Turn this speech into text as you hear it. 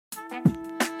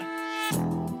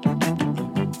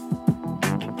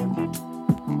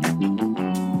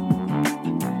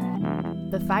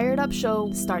Fired Up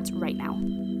show starts right now.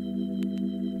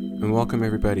 And welcome,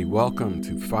 everybody. Welcome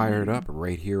to Fired Up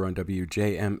right here on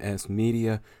WJMS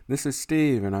Media. This is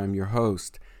Steve, and I'm your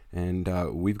host. And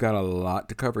we've got a lot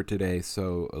to cover today,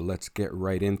 so let's get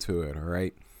right into it, all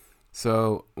right?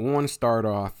 So I want to start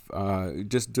off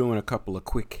just doing a couple of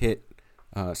quick hit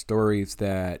stories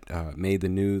that made the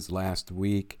news last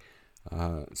week,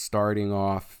 starting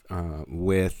off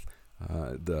with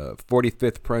the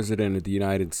 45th President of the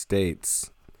United States,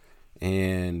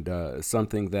 and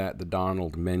something that the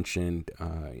Donald mentioned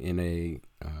in a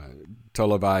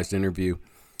televised interview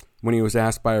when he was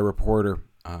asked by a reporter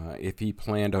if he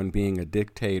planned on being a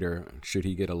dictator should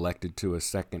he get elected to a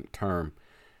second term.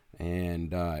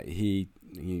 And he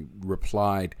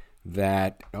replied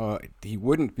that he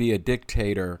wouldn't be a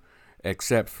dictator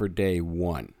except for day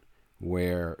one,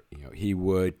 where he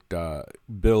would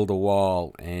build a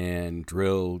wall and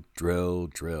drill.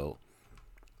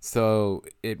 So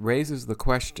it raises the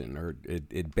question, or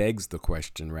it begs the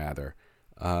question, rather,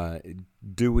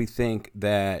 do we think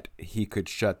that he could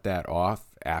shut that off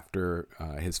after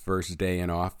his first day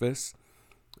in office?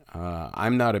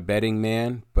 I'm not a betting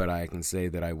man, but I can say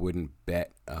that I wouldn't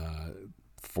bet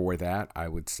for that. I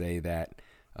would say that,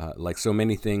 like so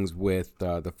many things with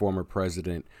the former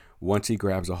president, once he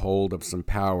grabs a hold of some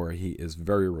power, he is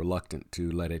very reluctant to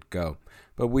let it go.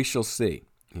 But we shall see.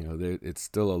 It's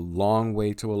still a long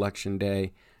way to Election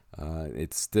Day.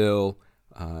 It's still,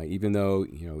 even though,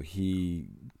 he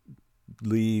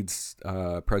leads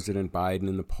President Biden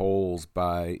in the polls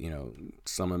by,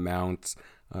 some amounts,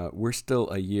 we're still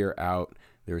a year out.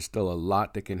 There's still a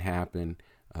lot that can happen.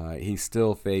 He's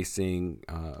still facing,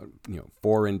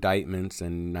 4 indictments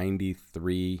and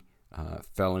 93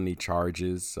 felony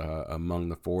charges among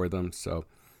the 4 of them. So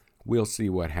we'll see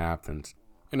what happens.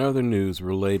 In other news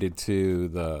related to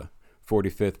the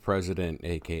 45th president,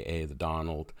 a.k.a. the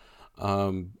Donald,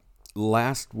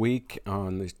 last week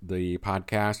on the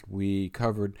podcast, we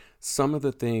covered some of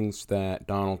the things that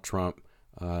Donald Trump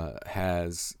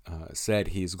has said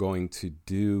he's going to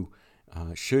do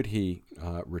should he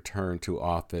return to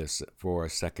office for a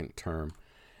second term.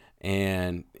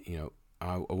 And,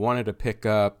 I wanted to pick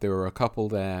up, there were a couple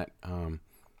that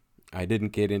I didn't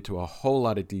get into a whole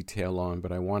lot of detail on,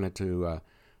 but I wanted to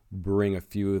bring a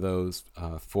few of those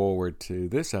forward to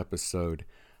this episode.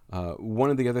 One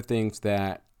of the other things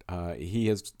that he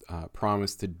has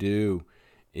promised to do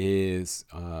is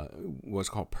what's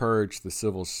called purge the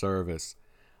civil service.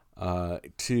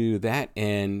 To that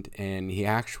end, and he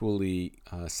actually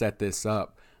set this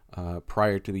up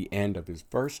prior to the end of his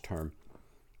first term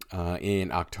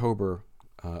in October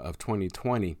of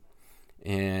 2020,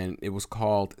 and it was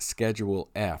called Schedule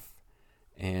F.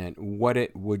 And what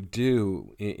it would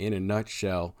do, in a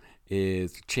nutshell,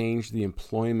 is change the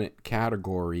employment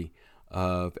category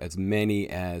of as many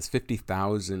as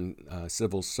 50,000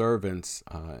 civil servants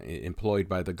employed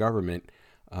by the government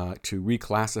to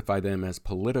reclassify them as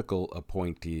political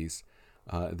appointees.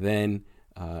 Then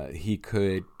he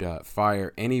could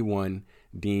fire anyone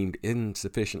deemed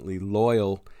insufficiently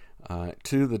loyal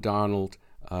to the Donald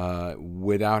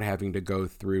without having to go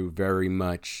through very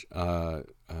much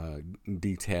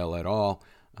detail at all,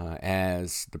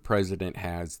 as the president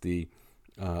has the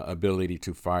ability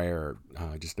to fire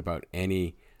just about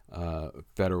any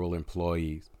federal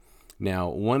employees. Now,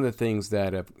 one of the things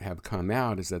that have come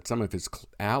out is that some of his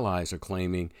allies are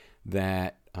claiming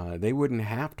that they wouldn't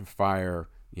have to fire,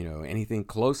 anything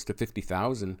close to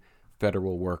 50,000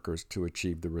 federal workers to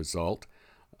achieve the result,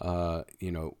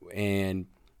 and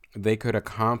they could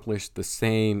accomplish the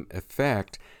same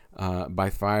effect by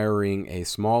firing a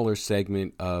smaller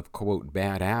segment of, quote,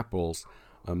 bad apples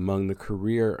among the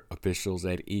career officials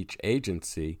at each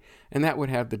agency, and that would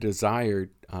have the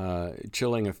desired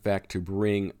chilling effect to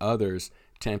bring others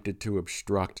tempted to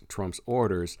obstruct Trump's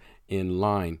orders in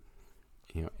line.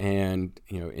 In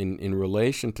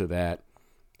relation to that,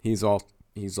 he's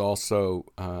also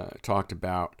talked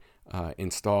about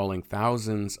installing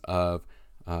thousands of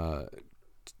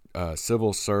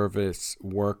civil service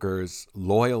workers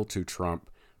loyal to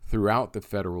Trump throughout the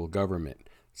federal government.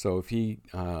 So if he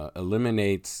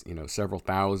eliminates, several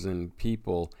thousand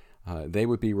people, they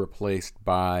would be replaced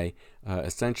by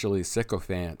essentially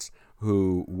sycophants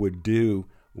who would do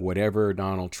whatever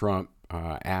Donald Trump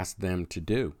asked them to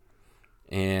do.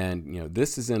 And,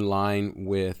 this is in line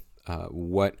with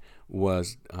what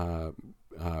was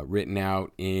written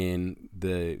out in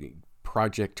the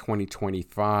Project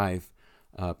 2025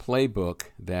 playbook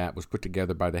that was put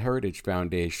together by the Heritage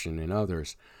Foundation and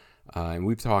others. And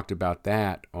we've talked about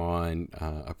that on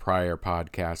a prior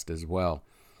podcast as well.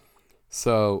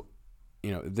 So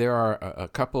there are a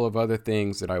couple of other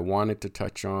things that I wanted to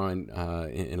touch on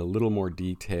in a little more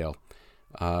detail.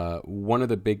 One of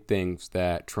the big things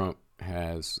that Trump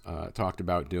has talked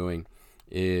about doing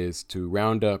is to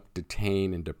round up,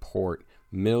 detain, and deport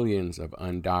millions of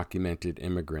undocumented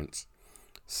immigrants.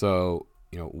 So,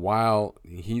 while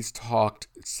he's talked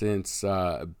since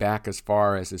back as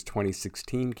far as his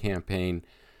 2016 campaign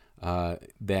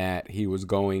that he was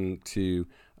going to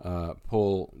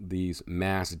pull these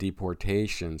mass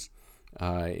deportations,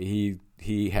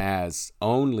 he has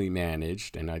only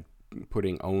managed, and I'm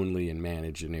putting only and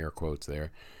managed in air quotes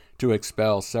there, to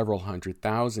expel several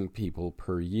 100,000 people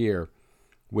per year,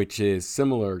 which is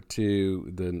similar to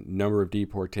the number of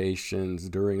deportations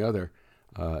during other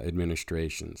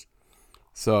administrations.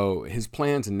 So his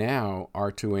plans now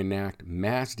are to enact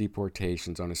mass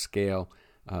deportations on a scale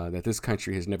that this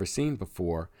country has never seen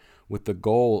before, with the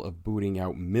goal of booting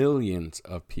out millions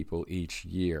of people each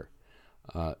year.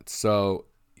 So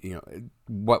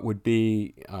what would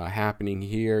be happening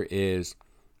here is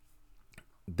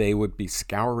they would be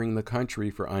scouring the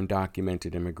country for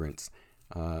undocumented immigrants,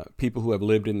 people who have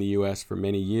lived in the U.S. for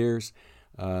many years,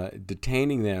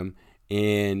 detaining them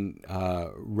in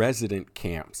resident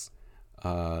camps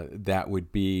that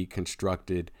would be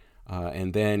constructed,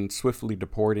 and then swiftly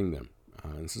deporting them.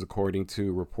 This is according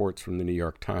to reports from the New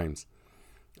York Times.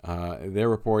 They're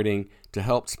reporting to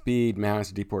help speed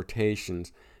mass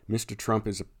deportations, Mr. Trump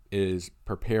is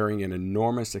preparing an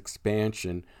enormous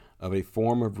expansion of a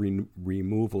form of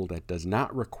removal that does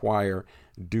not require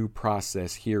due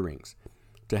process hearings.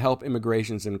 To help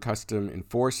Immigration and Customs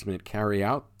Enforcement carry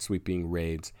out sweeping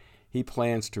raids, he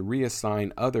plans to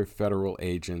reassign other federal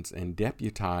agents and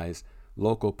deputize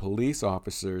local police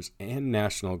officers and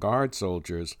National Guard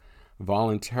soldiers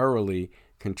voluntarily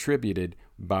contributed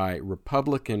by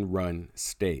Republican-run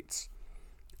states.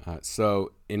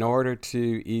 So in order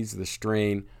to ease the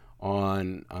strain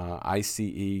on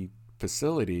ICE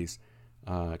facilities,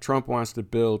 Trump wants to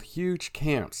build huge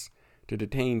camps to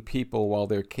detain people while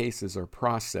their cases are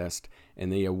processed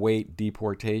and they await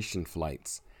deportation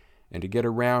flights. And to get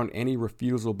around any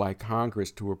refusal by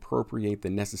Congress to appropriate the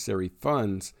necessary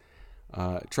funds,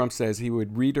 Trump says he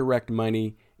would redirect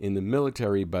money in the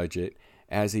military budget,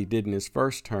 as he did in his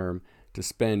first term, to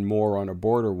spend more on a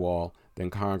border wall than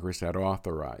Congress had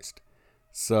authorized.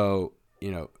 So,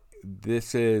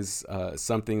 this is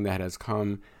something that has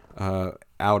come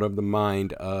out of the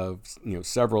mind of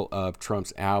several of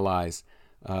Trump's allies,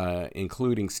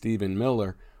 including Stephen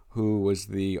Miller, who was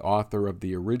the author of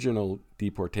the original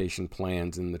deportation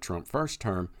plans in the Trump first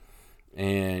term.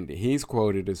 And he's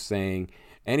quoted as saying,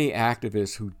 "Any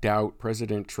activists who doubt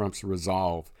President Trump's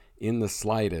resolve in the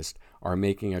slightest are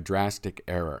making a drastic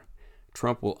error.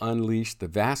 Trump will unleash the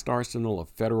vast arsenal of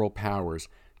federal powers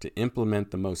to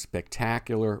implement the most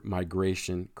spectacular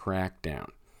migration crackdown.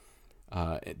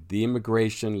 The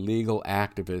immigration legal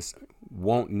activists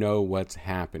won't know what's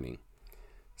happening."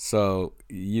 So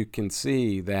you can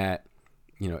see that,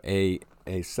 a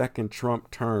second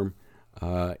Trump term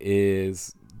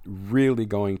is really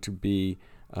going to be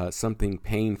something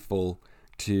painful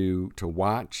to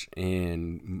watch,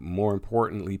 and more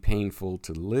importantly, painful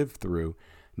to live through,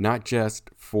 not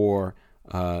just for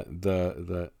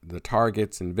the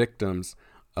targets and victims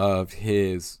of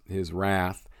his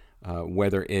wrath,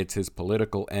 whether it's his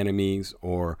political enemies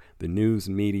or the news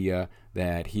media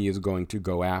that he is going to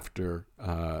go after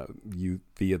you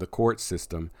via the court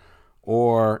system,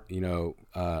 or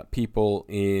people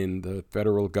in the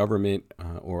federal government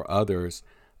or others,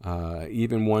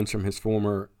 even ones from his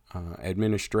former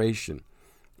administration.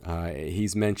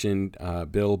 He's mentioned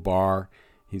Bill Barr.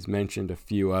 He's mentioned a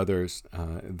few others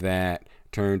that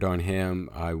turned on him.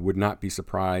 I would not be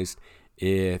surprised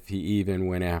if he even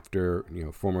went after,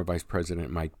 former Vice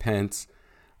President Mike Pence.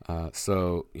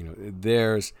 So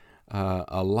there's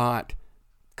a lot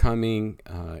coming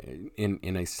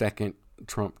in a second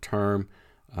Trump term.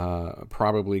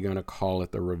 Probably going to call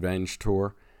it the revenge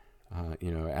tour.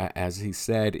 As he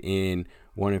said in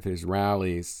one of his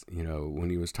rallies, when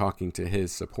he was talking to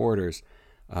his supporters,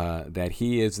 that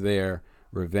he is their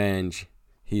revenge,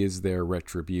 he is their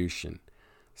retribution.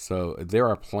 So there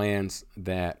are plans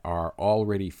that are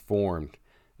already formed.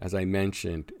 As I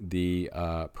mentioned, the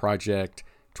Project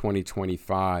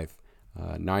 2025,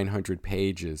 900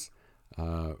 pages,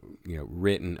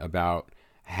 written about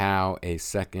how a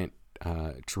second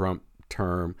Trump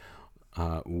term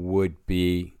would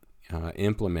be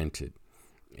implemented.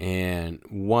 And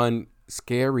one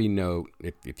scary note,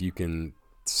 if you can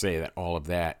say that all of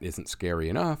that isn't scary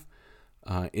enough,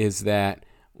 is that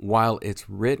while it's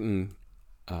written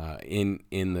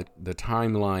in the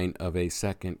timeline of a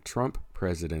second Trump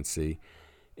presidency.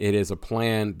 It is a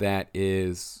plan that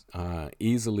is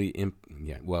easily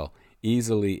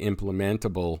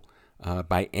implementable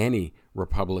by any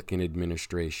Republican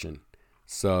administration.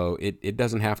 So it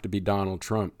doesn't have to be Donald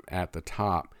Trump at the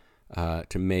top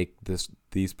to make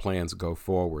these plans go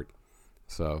forward.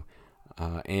 So,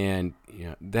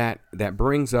 that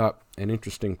brings up an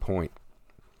interesting point.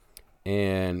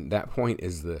 And that point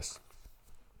is this.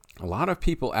 A lot of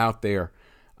people out there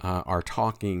are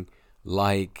talking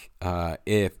like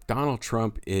if Donald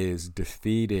Trump is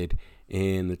defeated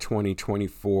in the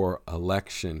 2024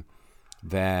 election,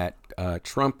 that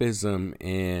Trumpism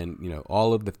and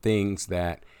all of the things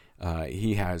that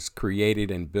he has created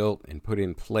and built and put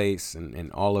in place,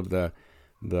 and all of the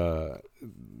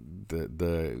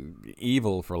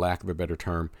evil, for lack of a better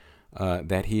term,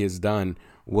 that he has done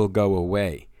will go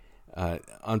away.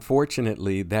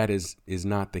 Unfortunately, that is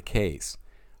not the case.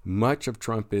 Much of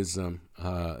Trumpism,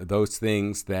 those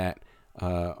things that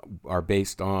are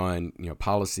based on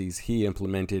policies he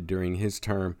implemented during his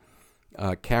term,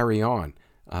 carry on.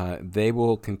 They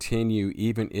will continue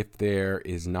even if there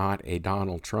is not a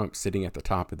Donald Trump sitting at the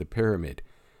top of the pyramid.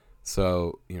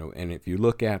 So, and if you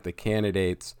look at the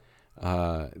candidates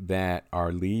that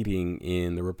are leading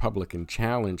in the Republican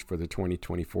challenge for the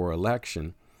 2024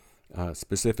 election,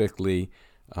 specifically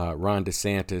Ron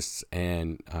DeSantis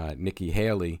and Nikki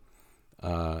Haley,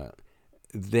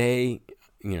 they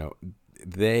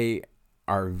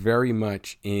are very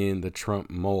much in the Trump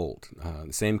mold.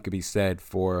 The same could be said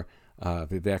for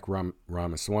Vivek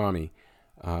Ramaswamy.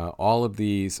 All of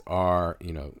these are,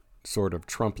 sort of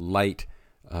Trump light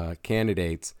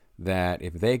candidates that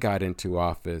if they got into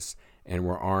office and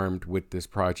were armed with this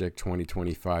Project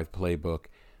 2025 playbook,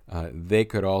 they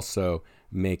could also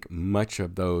make much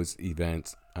of those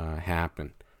events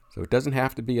happen. So it doesn't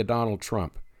have to be a Donald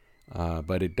Trump,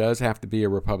 but it does have to be a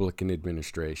Republican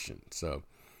administration. So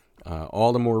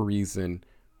all the more reason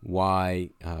why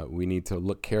we need to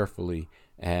look carefully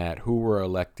at who we're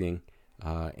electing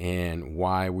and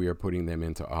why we are putting them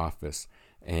into office,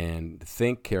 and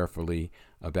think carefully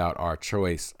about our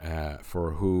choice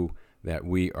for who that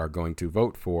we are going to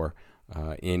vote for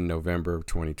in November of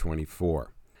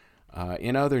 2024.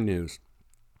 In other news,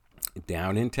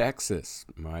 down in Texas,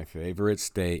 my favorite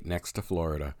state next to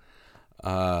Florida,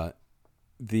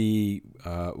 the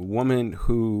woman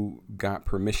who got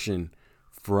permission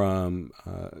from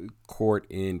court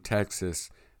in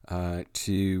Texas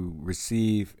to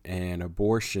receive an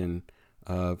abortion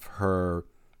of her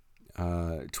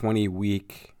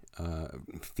 20-week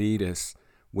fetus,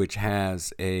 which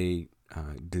has a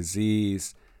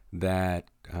disease that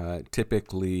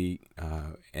typically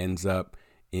ends up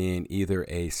in either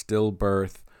a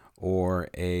stillbirth or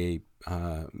a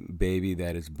baby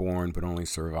that is born but only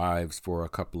survives for a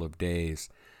couple of days.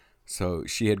 So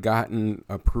she had gotten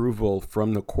approval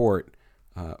from the court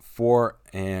for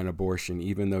an abortion,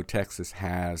 even though Texas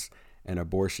has an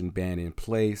abortion ban in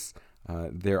place.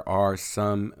 There are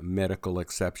some medical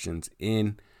exceptions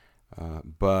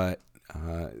but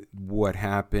what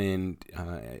happened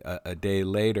a day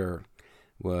later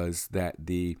was that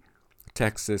the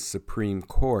Texas Supreme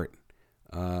Court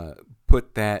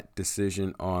put that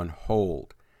decision on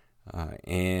hold.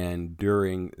 And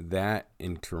during that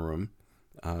interim,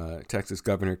 Texas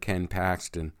Governor Ken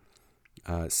Paxton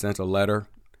sent a letter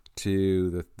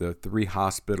to the three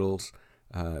hospitals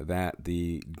that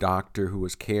the doctor who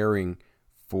was caring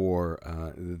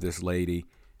for this lady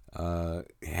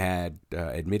had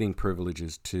admitting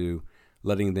privileges to,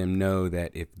 letting them know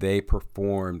that if they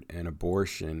performed an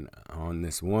abortion on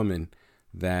this woman,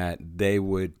 that they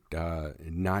would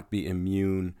not be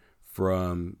immune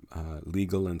from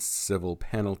legal and civil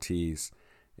penalties,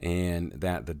 and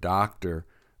that the doctor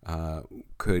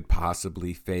could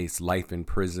possibly face life in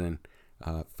prison,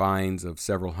 fines of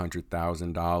several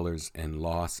 $100,000, and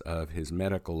loss of his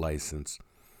medical license.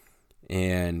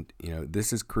 And,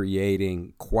 this is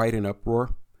creating quite an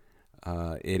uproar.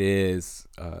 It is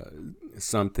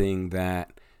something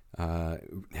that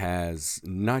has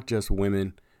not just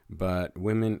women, but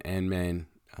women and men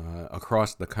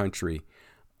across the country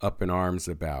up in arms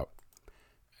about.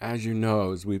 As you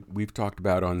know, as we've talked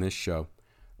about on this show,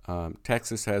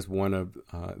 Texas has one of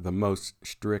the most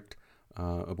strict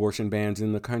abortion bans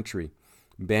in the country,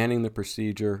 banning the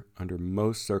procedure under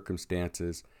most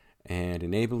circumstances and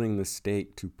enabling the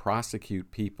state to prosecute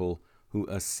people who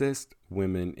assist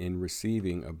women in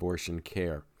receiving abortion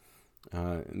care.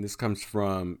 And this comes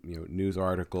from news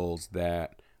articles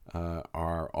that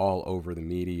are all over the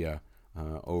media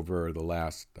over the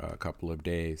last couple of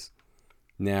days.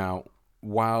 Now,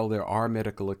 while there are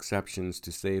medical exceptions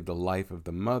to save the life of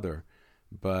the mother,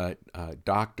 but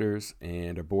doctors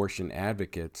and abortion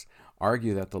advocates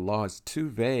argue that the law is too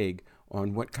vague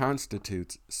on what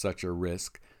constitutes such a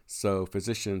risk, so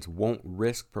physicians won't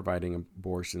risk providing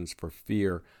abortions for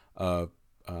fear of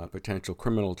potential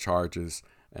criminal charges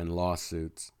and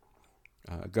lawsuits.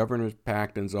 Governor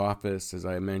Paxton's office, as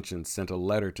I mentioned, sent a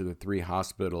letter to the 3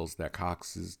 hospitals that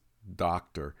Cox's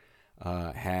doctor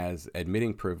has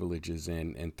admitting privileges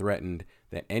in, and threatened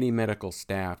that any medical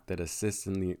staff that assists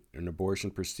in an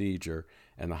abortion procedure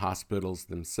and the hospitals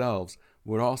themselves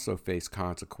would also face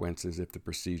consequences if the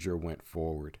procedure went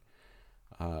forward.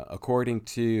 According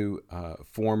to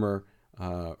former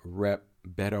Rep.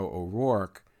 Beto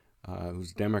O'Rourke,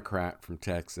 who's Democrat from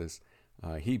Texas,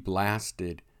 he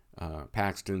blasted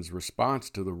Paxton's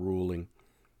response to the ruling,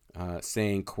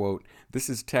 saying, quote, "This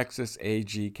is Texas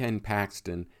AG Ken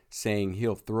Paxton saying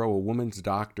he'll throw a woman's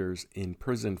doctors in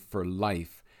prison for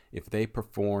life if they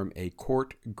perform a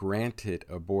court-granted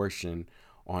abortion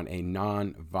on a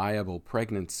non-viable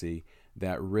pregnancy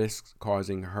that risks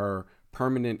causing her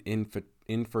permanent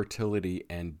infertility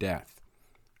and death."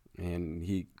 And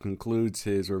he concludes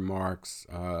his remarks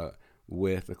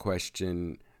with a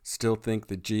question, still think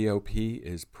the GOP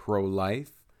is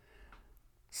pro-life?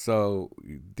 So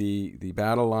the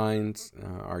battle lines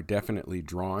are definitely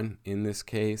drawn in this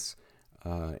case.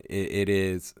 It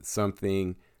is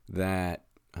something that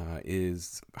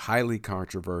is highly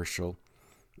controversial,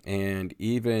 and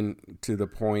even to the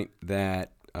point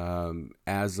that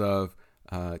as of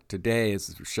today, as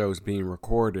the show is being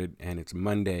recorded, and it's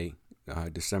Monday,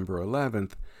 December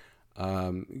 11th,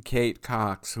 Kate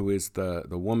Cox, who is the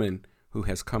woman who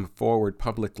has come forward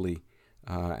publicly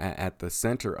at the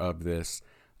center of this,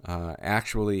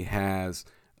 actually has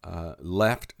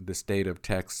left the state of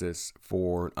Texas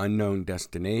for an unknown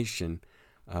destination,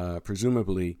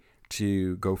 presumably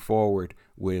to go forward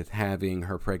with having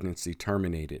her pregnancy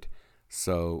terminated.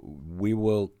 So we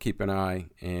will keep an eye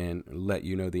and let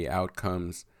you know the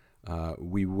outcomes.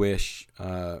 We wish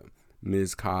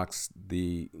Ms. Cox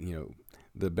the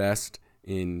best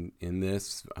in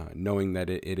this, knowing that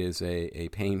it is a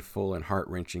painful and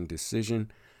heart-wrenching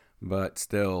decision, but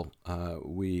still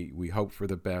we hope for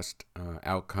the best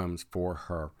outcomes for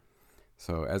her.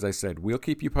 So as I said, we'll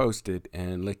keep you posted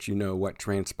and let you know what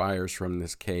transpires from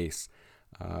this case.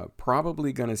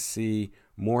 Probably going to see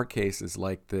more cases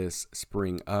like this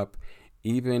spring up,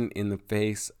 even in the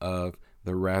face of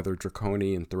the rather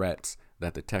draconian threats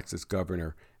that the Texas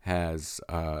governor has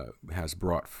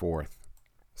brought forth.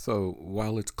 So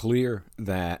while it's clear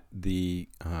that the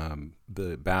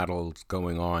battles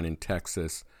going on in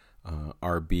Texas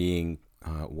are being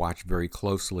watched very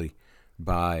closely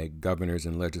by governors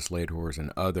and legislators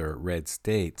in other red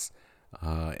states,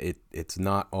 it's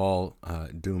not all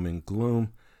doom and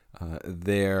gloom.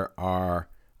 There are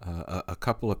a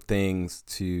couple of things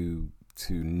to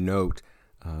note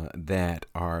that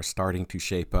are starting to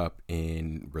shape up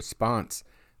in response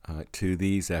to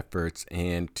these efforts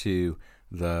and to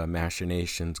the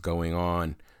machinations going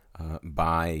on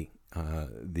by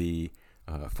the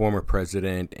former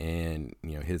president and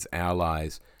his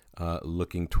allies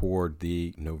looking toward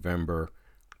the November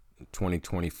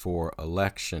 2024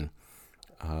 election.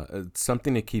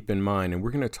 Something to keep in mind, and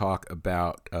we're going to talk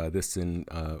about this in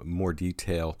more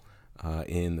detail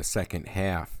in the second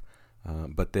half,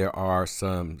 but there are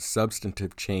some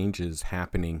substantive changes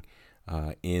happening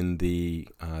in the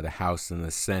House and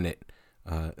the Senate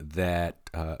that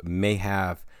may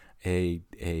have a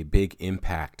big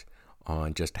impact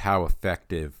on just how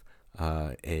effective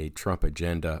a Trump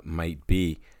agenda might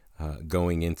be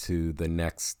going into the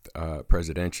next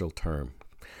presidential term.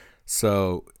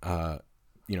 So,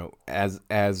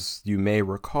 as you may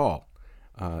recall,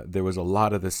 there was a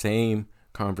lot of the same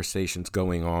conversations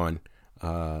going on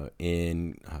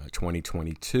in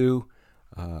 2022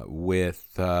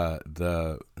 with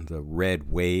the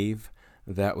red wave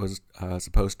that was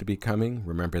supposed to be coming.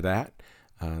 Remember that?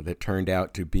 That turned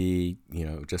out to be,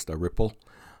 just a ripple.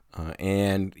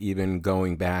 And even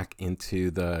going back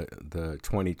into the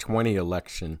 2020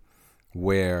 election,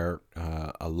 where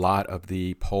a lot of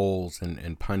the polls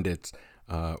and pundits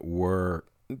were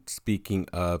speaking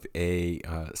of a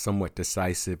somewhat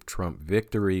decisive Trump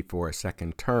victory for a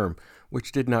second term,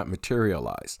 which did not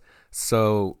materialize.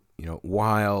 So,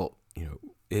 while,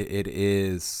 it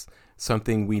is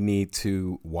something we need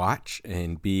to watch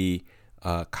and be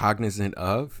cognizant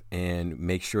of and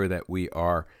make sure that we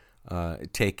are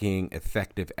taking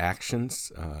effective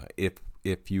actions.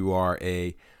 If you are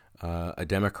a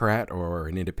Democrat or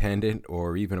an independent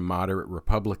or even a moderate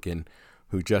Republican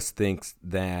who just thinks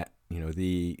that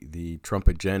the Trump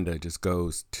agenda just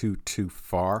goes too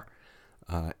far,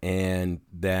 and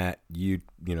that you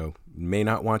may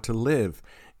not want to live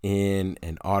in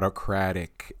an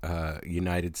autocratic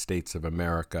United States of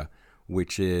America,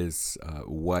 which is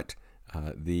what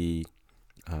the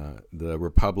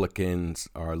Republicans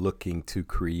are looking to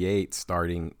create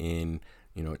starting in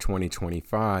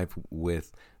 2025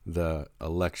 with the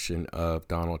election of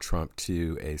Donald Trump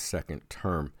to a second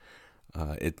term.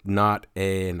 It's not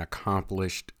an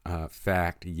accomplished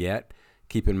fact yet.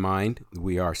 Keep in mind,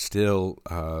 we are still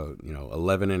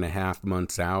 11 and a half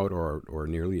months out or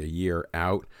nearly a year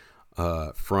out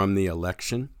from the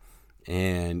election.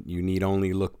 And you need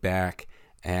only look back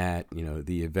at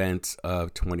the events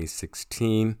of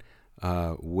 2016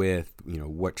 with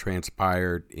what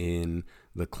transpired in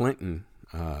the Clinton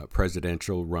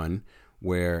presidential run,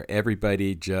 where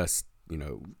everybody just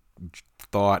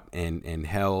thought and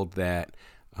held that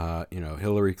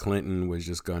Hillary Clinton was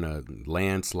just going to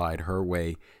landslide her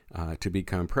way to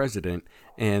become president,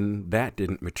 and that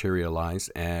didn't materialize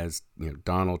as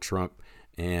Donald Trump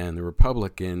and the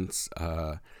Republicans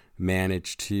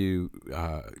managed to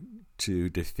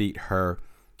defeat her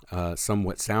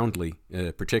somewhat soundly,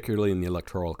 particularly in the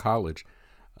Electoral College.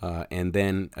 And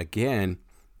then again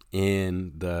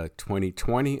in the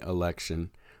 2020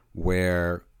 election,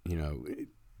 where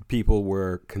people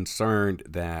were concerned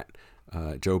that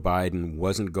Joe Biden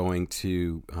wasn't going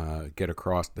to get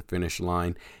across the finish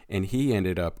line, and he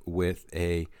ended up with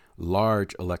a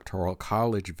large Electoral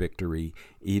College victory,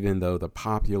 even though the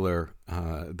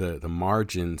the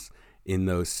margins in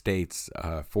those states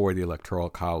for the Electoral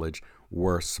College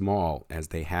were small, as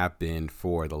they have been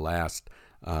for the last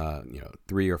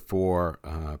 3 or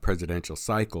 4 presidential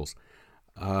cycles.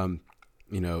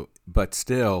 But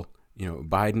still,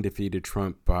 Biden defeated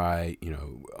Trump by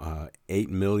 8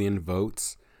 million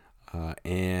votes,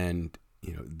 and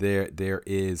there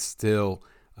is still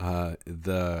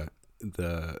the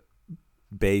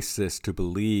basis to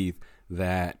believe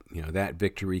that that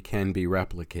victory can be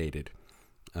replicated.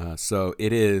 So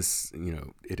it is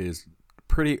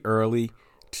pretty early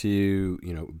to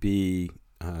be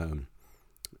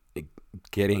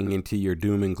getting into your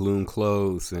doom and gloom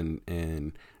clothes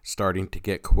and starting to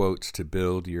get quotes to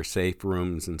build your safe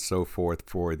rooms and so forth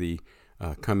for the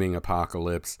coming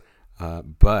apocalypse.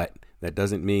 But that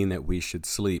doesn't mean that we should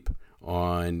sleep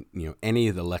on any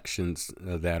of the elections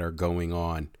that are going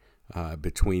on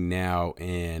between now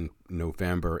and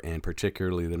November, and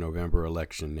particularly the November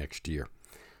election next year.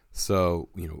 So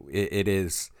it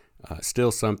is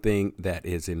still something that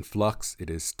is in flux. It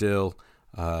is still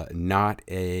not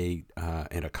an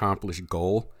accomplished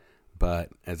goal. But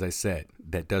as I said,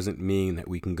 that doesn't mean that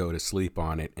we can go to sleep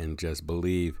on it and just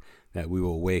believe that we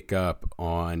will wake up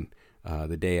on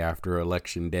the day after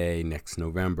Election Day next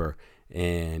November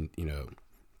and,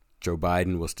 Joe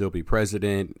Biden will still be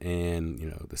president, and,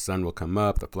 the sun will come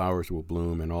up, the flowers will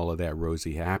bloom, and all of that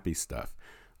rosy, happy stuff.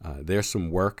 There's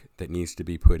some work that needs to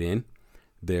be put in.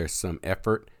 There's some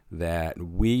effort that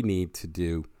we need to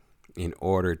do in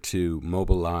order to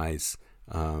mobilize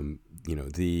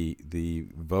the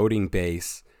voting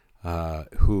base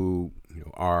who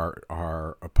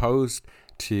are opposed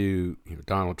to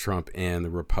Donald Trump and the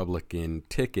Republican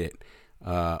ticket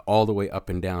all the way up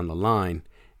and down the line,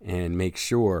 and make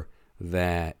sure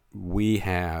that we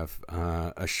have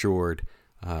assured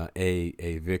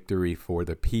a victory for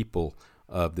the people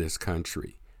of this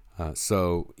country. And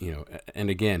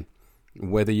again,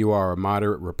 whether you are a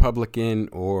moderate Republican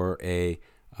or a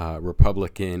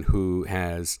Republican who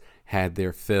has had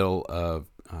their fill of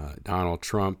Donald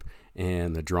Trump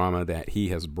and the drama that he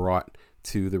has brought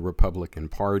to the Republican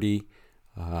Party,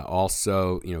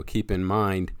 also, keep in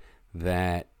mind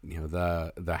that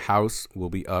the House will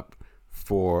be up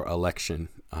for election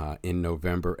in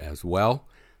November as well.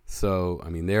 So,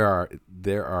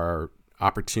 there are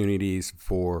opportunities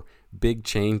for big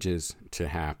changes to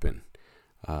happen.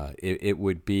 It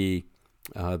would be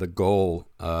the goal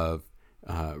of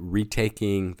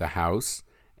retaking the House,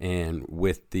 and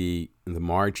with the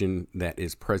margin that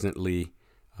is presently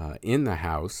in the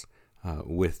House,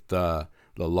 with the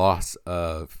loss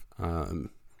of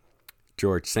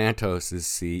George Santos's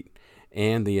seat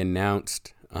and the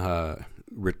announced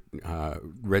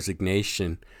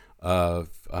resignation of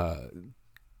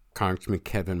Congressman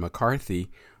Kevin McCarthy,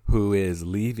 who is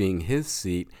leaving his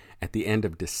seat at the end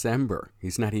of December.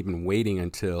 He's not even waiting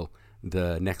until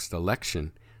the next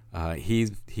election.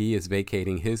 He is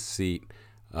vacating his seat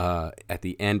at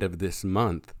the end of this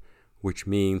month, which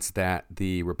means that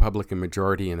the Republican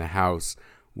majority in the House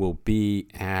will be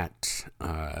at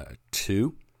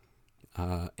 2.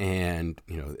 And,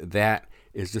 that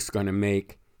is just going to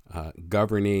make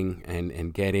governing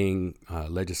and getting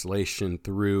legislation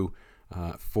through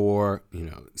for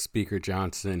Speaker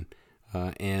Johnson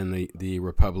and the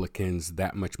Republicans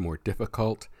that much more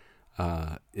difficult.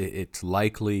 It's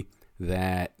likely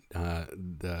that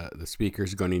the Speaker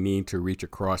is going to need to reach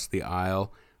across the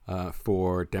aisle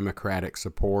for Democratic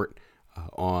support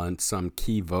on some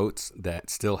key votes that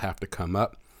still have to come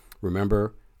up.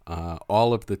 Remember,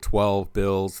 all of the 12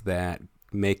 bills that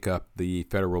make up the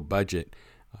federal budget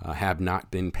have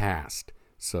not been passed.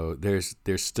 So there's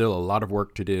still a lot of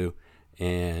work to do,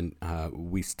 and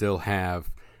we still have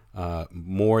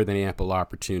more than ample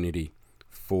opportunity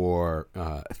for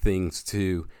things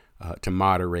to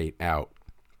moderate out.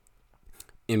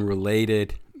 In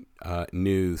related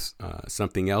news,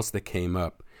 something else that came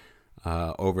up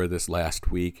over this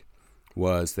last week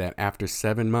was that after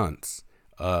 7 months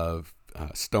of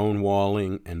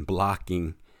stonewalling and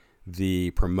blocking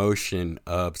the promotion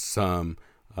of some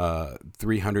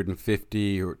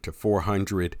 350 to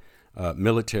 400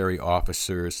 military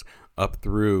officers up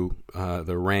through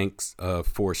the ranks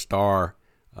of 4-star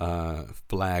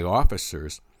flag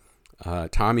officers,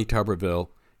 Tommy Tuberville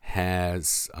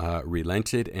has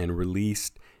relented and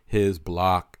released his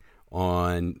block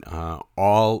on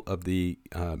all of the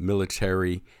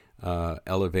military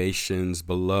elevations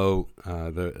below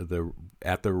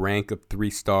at the rank of 3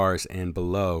 stars and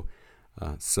below,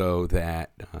 so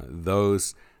that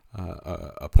those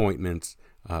appointments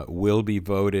will be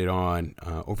voted on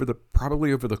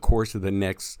probably over the course of the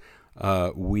next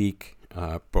week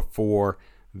before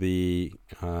the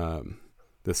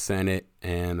Senate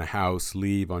and the House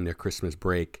leave on their Christmas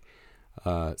break,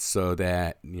 so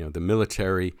that the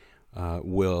military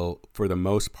will, for the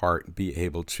most part, be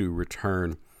able to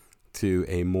return to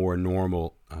a more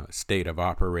normal state of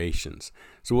operations.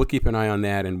 So we'll keep an eye on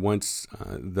that, and once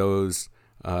those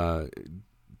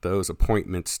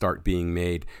appointments start being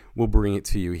made, we'll bring it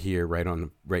to you here right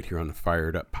here on the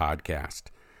Fired Up podcast.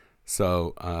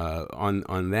 So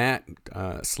on that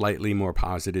slightly more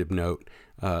positive note,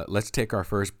 let's take our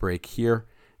first break here,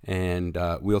 and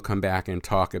we'll come back and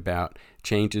talk about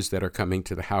changes that are coming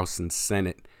to the House and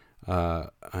Senate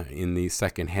in the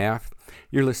second half.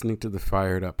 You're listening to the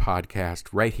Fired Up podcast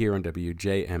right here on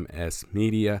WJMS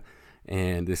Media,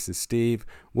 and this is Steve.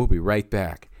 We'll be right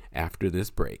back after this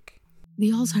break.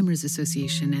 The Alzheimer's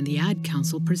Association and the Ad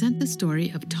Council present the story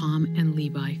of Tom and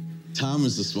Levi. Tom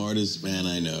is the smartest man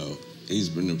I know. He's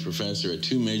been a professor at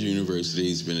 2 major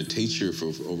universities, been a teacher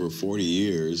for over 40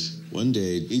 years. One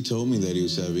day, he told me that he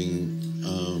was having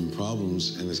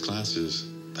problems in his classes.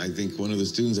 I think one of the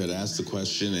students had asked the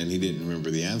question and he didn't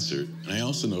remember the answer. And I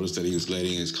also noticed that he was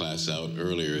letting his class out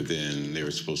earlier than they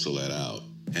were supposed to let out.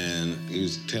 And he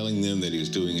was telling them that he was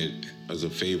doing it as a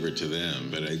favor to them,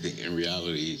 but I think in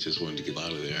reality, he just wanted to get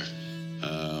out of there.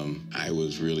 I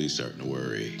was really starting to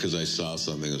worry because I saw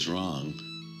something was wrong.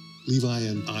 Levi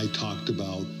and I talked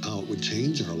about how it would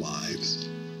change our lives,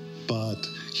 but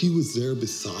he was there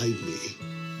beside me,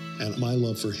 and my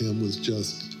love for him was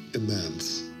just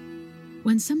immense.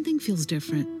 When something feels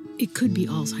different, it could be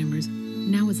Alzheimer's.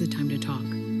 Now is the time to talk.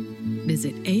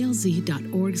 Visit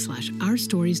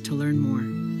alz.org/ourstories to learn more.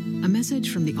 A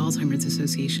message from the Alzheimer's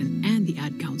Association and the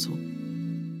Ad Council.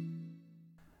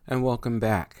 And welcome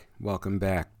back. Welcome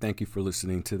back. Thank you for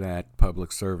listening to that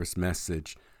public service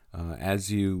message.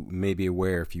 As you may be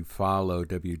aware, if you follow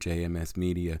WJMS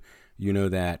Media, you know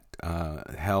that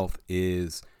health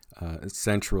is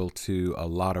central to a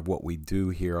lot of what we do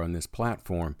here on this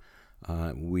platform.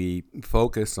 We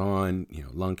focus on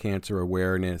lung cancer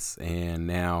awareness, and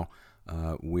now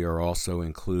we are also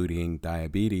including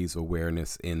diabetes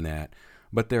awareness in that.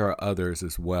 But there are others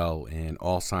as well, and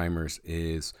Alzheimer's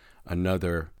is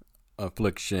another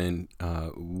affliction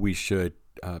we should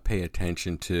pay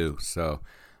attention to. So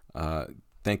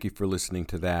thank you for listening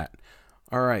to that.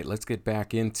 All right, let's get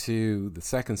back into the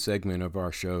second segment of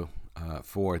our show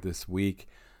for this week.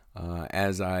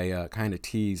 As I kind of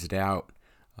teased out,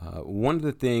 one of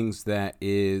the things that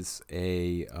is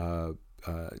a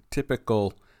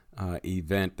typical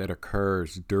event that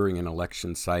occurs during an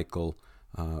election cycle,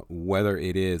 whether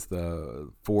it is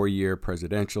the 4-year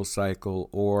presidential cycle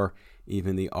or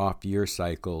even the off-year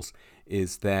cycles,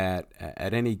 is that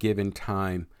at any given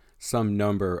time, some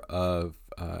number of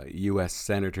U.S.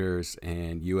 senators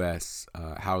and U.S.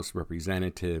 House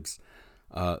representatives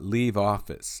leave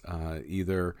office,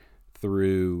 either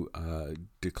through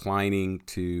declining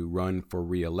to run for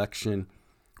re-election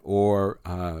or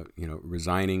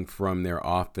resigning from their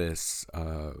office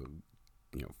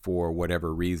for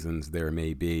whatever reasons there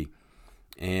may be.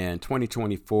 And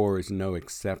 2024 is no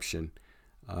exception,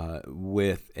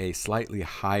 with a slightly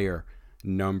higher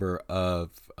number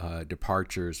of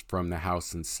departures from the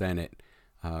House and Senate.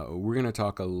 We're going to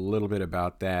talk a little bit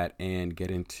about that and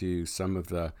get into some of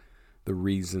the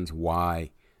reasons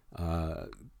why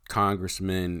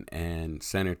congressmen and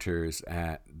senators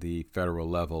at the federal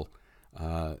level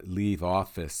leave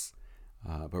office.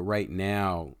 But right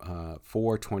now,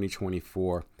 for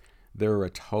 2024, there are a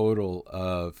total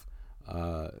of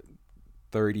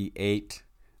 38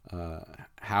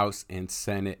 House and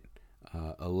Senate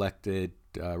elected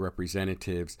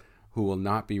representatives who will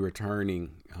not be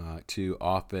returning to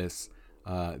office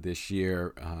this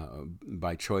year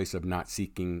by choice of not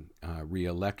seeking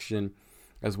re-election,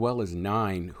 as well as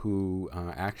 9 who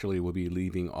actually will be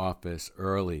leaving office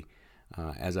early.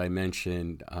 As I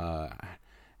mentioned,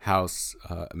 House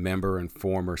member and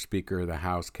former Speaker of the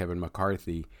House, Kevin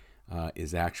McCarthy,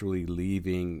 is actually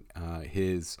leaving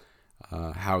his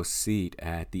House seat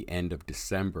at the end of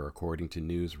December, according to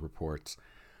news reports.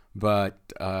 But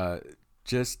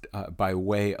just by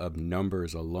way of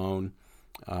numbers alone,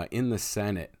 in the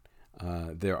Senate,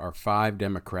 there are 5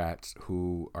 Democrats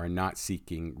who are not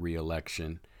seeking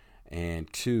re-election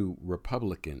and 2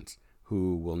 Republicans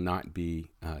who will not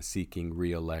be seeking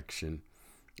re-election.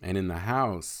 And in the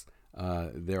House,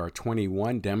 there are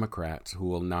 21 Democrats who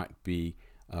will not be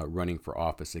running for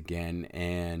office again,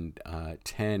 and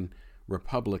 10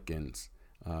 Republicans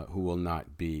who will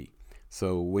not be.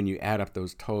 So when you add up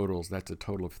those totals, that's a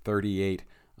total of 38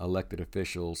 elected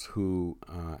officials who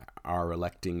are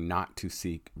electing not to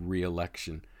seek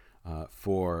re-election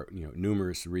for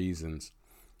numerous reasons.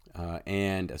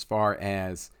 And as far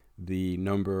as the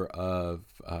number of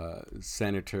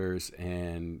senators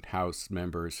and House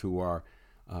members who are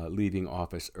leaving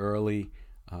office early,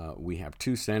 we have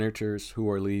 2 senators who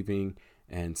are leaving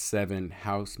and 7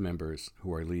 House members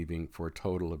who are leaving, for a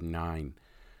total of 9.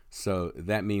 So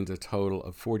that means a total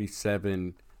of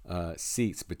 47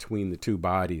 seats between the 2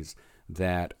 bodies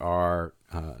that are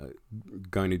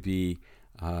going to be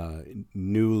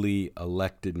newly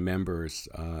elected members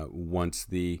once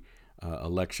the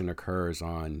election occurs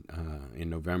in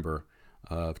November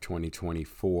of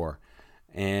 2024.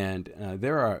 And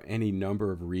there are any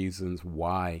number of reasons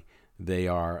why they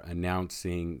are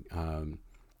announcing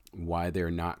why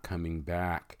they're not coming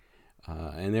back.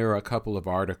 And there are a couple of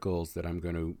articles that I'm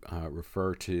going to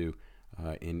refer to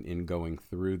in going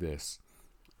through this.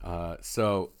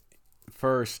 So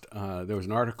first, there was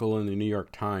an article in the New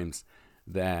York Times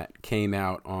that came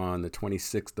out on the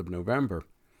 26th of November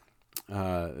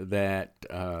that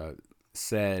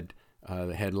said,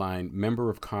 the headline,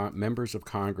 members of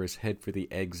Congress head for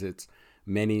the exits,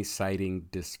 many citing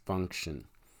dysfunction.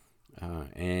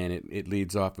 And it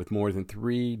leads off with more than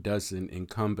 3 dozen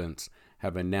incumbents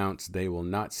have announced they will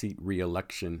not seek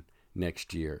re-election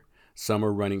next year. Some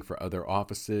are running for other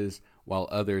offices, while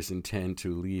others intend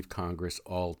to leave Congress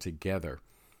altogether.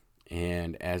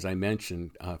 And as I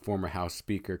mentioned, former House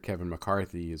Speaker Kevin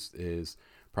McCarthy is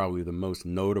probably the most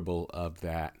notable of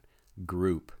that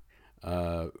group.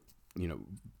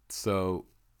 So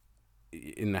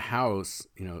in the House,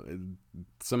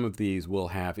 some of these will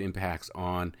have impacts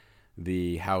on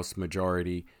the House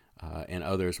majority, and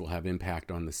others will have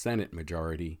impact on the Senate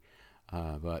majority.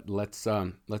 But let's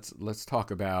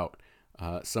talk about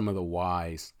some of the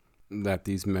whys that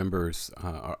these members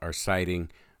are citing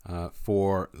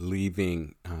for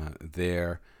leaving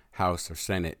their House or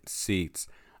Senate seats.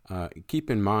 Keep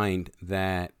in mind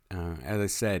that, as I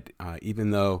said,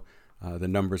 even though the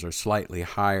numbers are slightly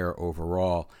higher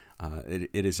overall,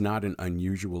 it is not an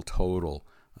unusual total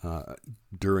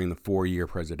during the 4-year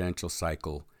presidential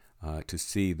cycle to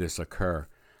see this occur.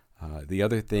 The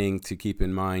other thing to keep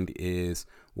in mind is,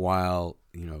 while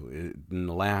in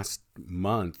the last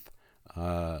month,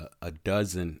 a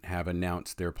dozen have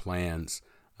announced their plans,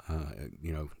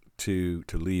 to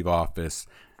leave office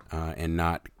and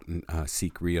not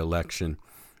seek re-election,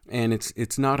 and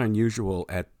it's not unusual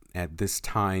at this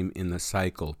time in the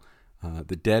cycle.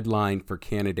 The deadline for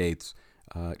candidates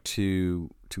to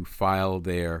file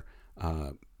their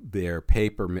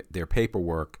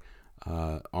paperwork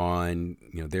on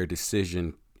their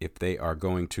decision if they are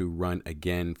going to run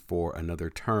again for another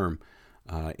term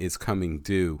is coming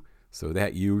due. So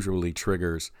that usually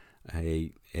triggers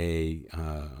a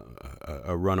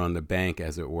run on the bank,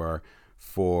 as it were,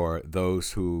 for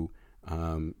those who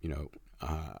are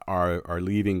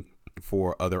leaving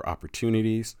for other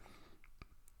opportunities,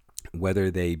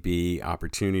 whether they be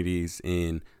opportunities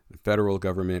in the federal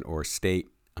government or state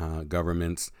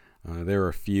governments. There are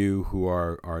a few who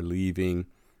are leaving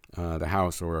the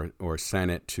House or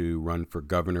Senate to run for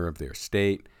governor of their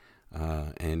state,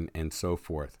 and so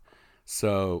forth.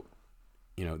 So,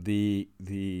 the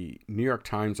New York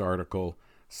Times article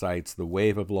cites the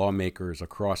wave of lawmakers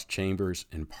across chambers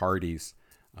and parties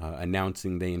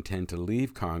announcing they intend to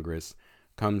leave Congress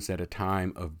comes at a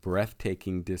time of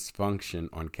breathtaking dysfunction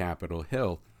on Capitol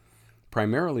Hill,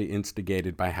 primarily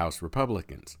instigated by House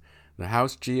Republicans. The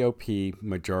House GOP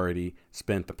majority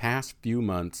spent the past few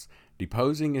months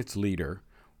deposing its leader,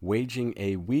 waging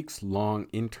a weeks-long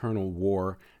internal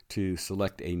war to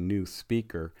select a new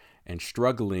speaker, and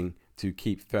struggling to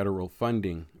keep federal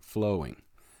funding flowing.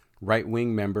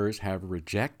 Right-wing members have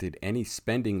rejected any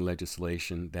spending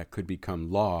legislation that could become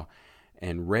law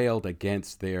and railed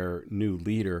against their new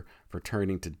leader for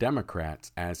turning to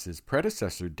Democrats, as his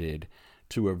predecessor did,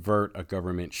 to avert a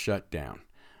government shutdown.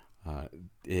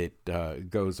 It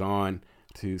goes on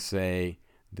to say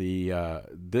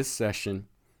this session,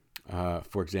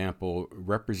 for example,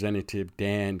 Representative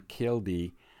Dan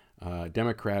Kildee,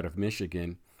 Democrat of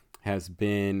Michigan, has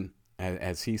been,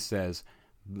 as he says,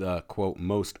 the, quote,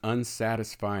 most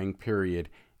unsatisfying period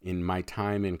in my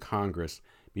time in Congress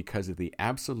because of the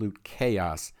absolute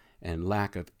chaos and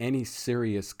lack of any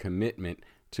serious commitment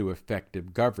to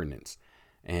effective governance.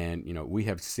 And, we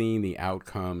have seen the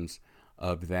outcomes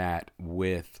of that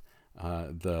with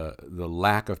the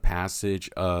lack of passage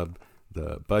of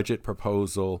the budget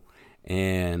proposal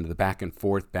and the back and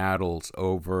forth battles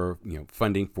over,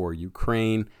 funding for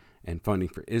Ukraine and funding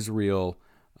for Israel,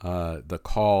 the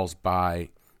calls by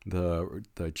the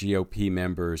GOP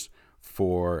members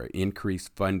for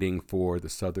increased funding for the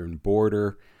southern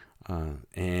border,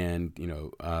 and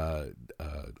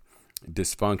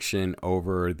dysfunction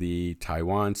over the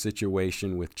Taiwan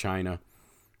situation with China.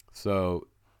 So,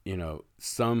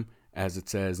 some, as it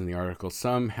says in the article,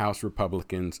 some House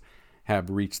Republicans have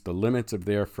reached the limits of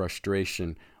their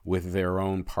frustration with their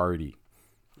own party.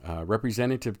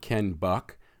 Representative Ken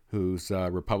Buck, who's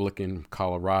a Republican from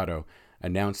Colorado,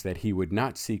 announced that he would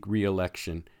not seek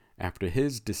re-election after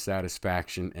his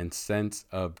dissatisfaction and sense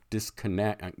of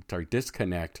disconnect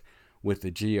with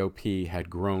the GOP had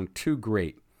grown too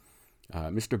great.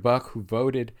 Mr. Buck, who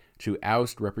voted to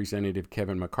oust Representative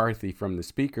Kevin McCarthy from the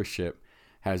speakership,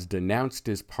 has denounced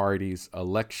his party's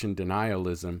election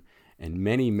denialism and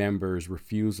many members'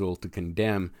 refusal to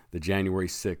condemn the January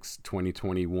 6,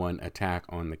 2021 attack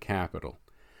on the Capitol.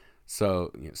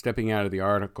 So, stepping out of the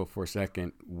article for a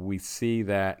second, we see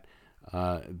that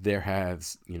there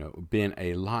has, been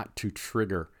a lot to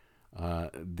trigger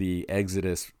the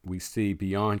exodus we see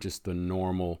beyond just the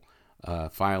normal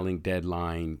filing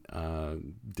deadline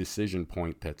decision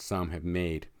point that some have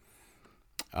made.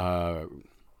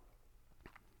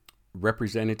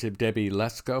 Representative Debbie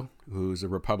Lesko, who's a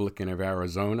Republican of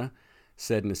Arizona,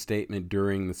 said in a statement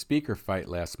during the speaker fight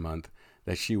last month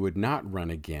that she would not run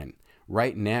again.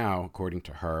 Right now, according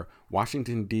to her,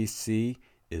 Washington, D.C.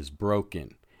 is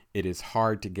broken. It is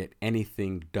hard to get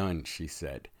anything done, she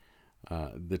said.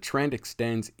 The trend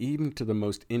extends even to the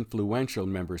most influential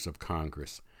members of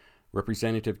Congress.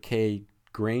 Representative Kate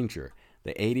Granger,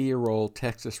 the 80-year-old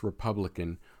Texas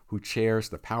Republican who chairs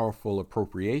the powerful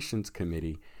Appropriations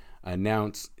Committee,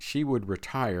 announced she would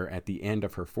retire at the end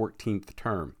of her 14th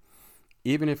term.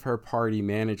 Even if her party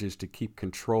manages to keep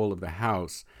control of the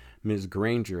House, Ms.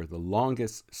 Granger, the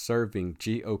longest-serving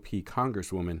GOP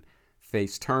congresswoman,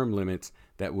 faced term limits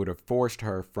that would have forced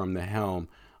her from the helm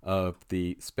of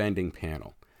the spending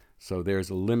panel. So there's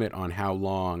a limit on how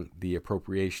long the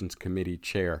Appropriations Committee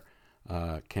chair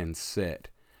can sit.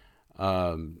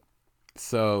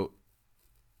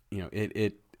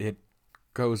 It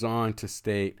goes on to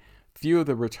state, few of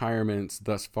the retirements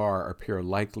thus far appear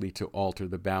likely to alter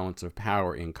the balance of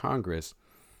power in Congress,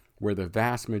 where the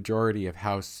vast majority of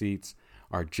House seats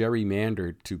are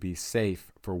gerrymandered to be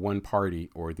safe for one party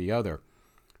or the other.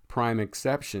 Prime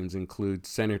exceptions include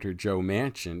Senator Joe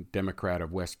Manchin, Democrat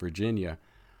of West Virginia,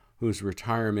 whose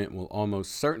retirement will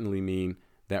almost certainly mean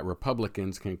that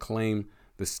Republicans can claim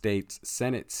the state's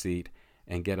Senate seat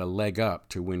and get a leg up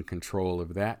to win control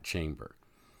of that chamber.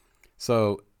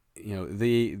 So,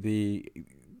 the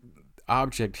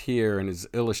object here, and is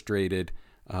illustrated,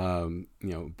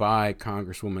 by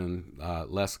Congresswoman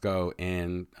Lesko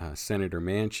and Senator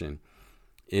Manchin,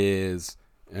 is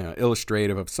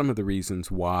illustrative of some of the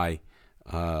reasons why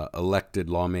elected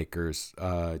lawmakers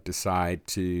decide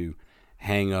to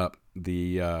hang up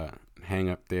their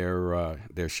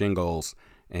shingles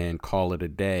and call it a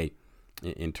day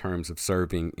in terms of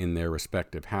serving in their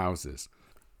respective houses.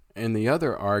 And the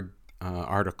other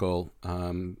article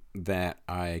that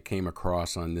I came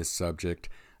across on this subject,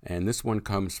 and this one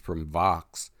comes from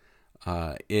Vox,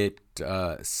 it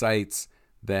cites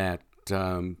that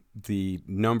the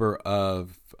number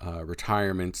of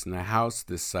retirements in the House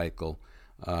this cycle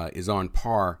is on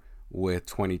par with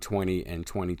 2020 and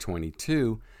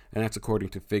 2022, and that's according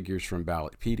to figures from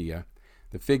Ballotpedia.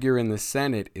 The figure in the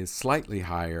Senate is slightly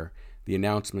higher. The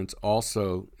announcements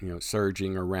also,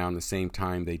 surging around the same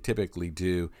time they typically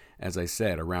do, as I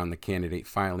said, around the candidate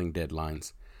filing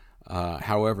deadlines.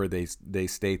 However, they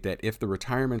state that if the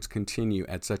retirements continue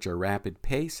at such a rapid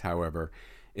pace, however,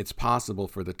 it's possible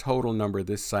for the total number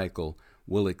this cycle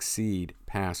will exceed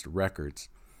past records.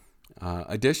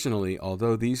 Additionally,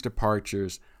 although these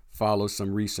departures follow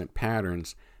some recent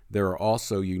patterns, there are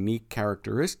also unique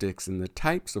characteristics in the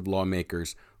types of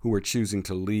lawmakers who are choosing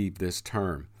to leave this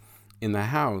term. In the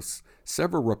House,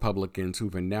 several Republicans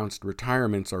who've announced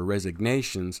retirements or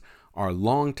resignations are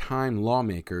longtime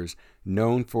lawmakers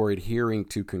known for adhering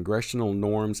to congressional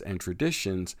norms and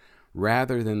traditions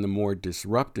rather than the more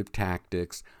disruptive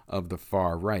tactics of the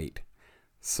far right.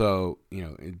 So,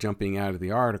 jumping out of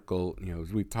the article,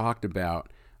 as we've talked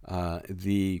about,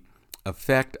 the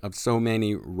effect of so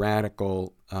many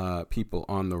radical people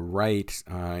on the right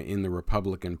in the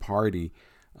Republican Party,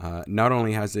 not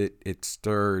only has it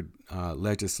stirred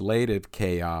legislative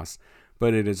chaos,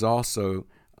 but it has also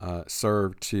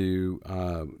served to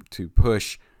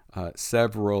push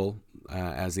several,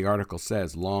 as the article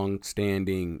says,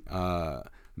 long-standing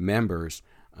members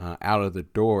out of the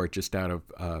door just out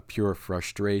of pure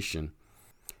frustration.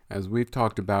 As we've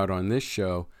talked about on this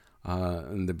show,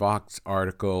 and the Vox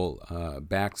article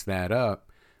backs that up,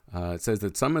 it says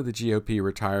that some of the GOP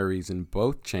retirees in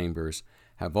both chambers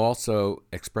have also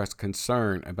expressed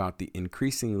concern about the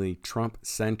increasingly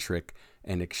Trump-centric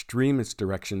and extremist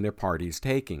direction their party is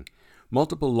taking.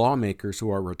 Multiple lawmakers who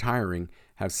are retiring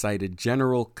have cited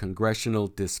general congressional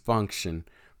dysfunction,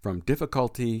 from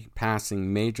difficulty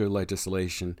passing major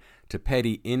legislation to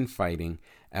petty infighting,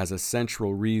 as a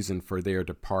central reason for their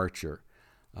departure.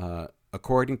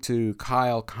 According to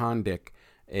Kyle Kondik,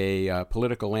 a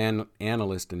political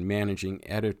analyst and managing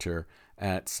editor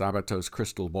at Sabato's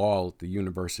Crystal Ball at the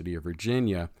University of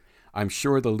Virginia, I'm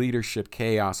sure the leadership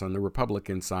chaos on the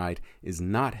Republican side is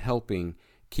not helping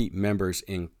keep members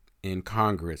in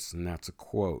Congress, and that's a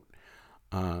quote.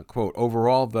 Quote,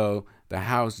 overall, though, the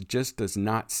House just does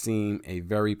not seem a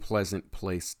very pleasant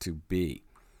place to be.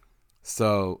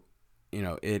 So,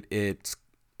 it's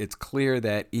clear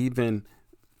that even,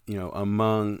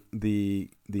 among the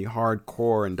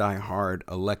hardcore and diehard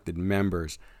elected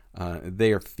members,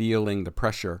 they are feeling the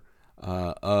pressure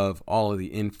of all of the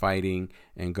infighting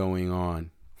and going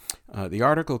on. The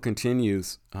article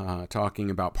continues talking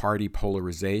about party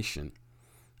polarization.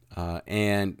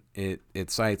 And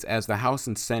it cites, as the House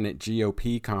and Senate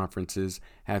GOP conferences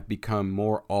have become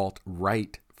more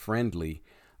alt-right friendly,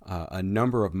 a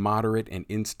number of moderate and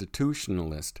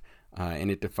institutionalist,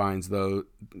 and it defines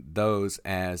those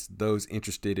as those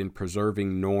interested in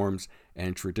preserving norms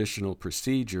and traditional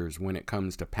procedures when it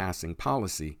comes to passing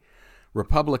policy.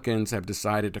 Republicans have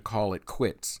decided to call it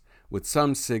quits, with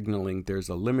some signaling there's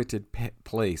a limited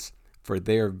place for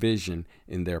their vision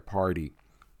in their party.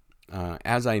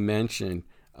 As I mentioned,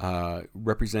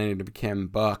 Representative Ken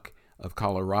Buck of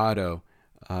Colorado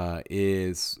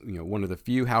is one of the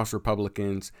few House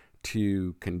Republicans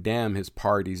to condemn his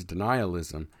party's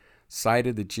denialism,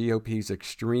 cited the GOP's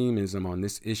extremism on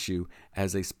this issue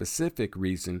as a specific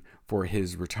reason for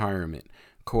his retirement.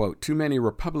 Quote, too many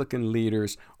Republican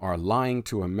leaders are lying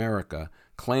to America,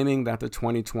 claiming that the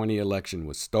 2020 election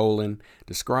was stolen,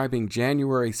 describing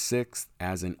January 6th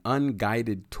as an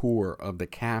unguided tour of the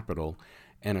Capitol,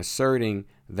 and asserting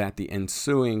that the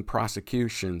ensuing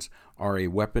prosecutions are a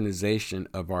weaponization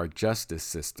of our justice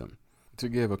system. To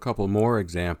give a couple more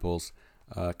examples,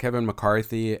 Kevin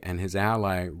McCarthy and his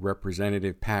ally,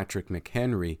 Representative Patrick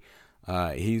McHenry,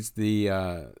 he's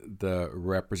the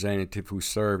representative who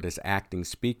served as acting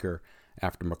speaker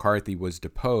after McCarthy was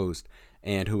deposed,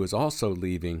 and who is also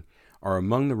leaving, are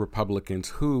among the Republicans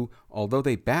who, although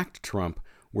they backed Trump,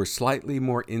 were slightly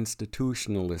more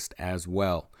institutionalist as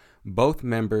well. Both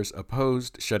members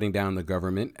opposed shutting down the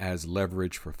government as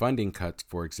leverage for funding cuts,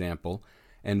 for example,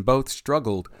 and both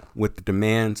struggled with the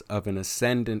demands of an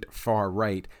ascendant far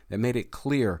right that made it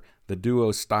clear the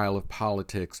duo's style of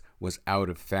politics was out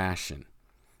of fashion.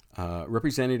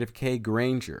 Representative Kay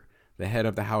Granger, the head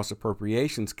of the House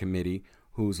Appropriations Committee,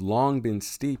 who's long been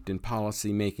steeped in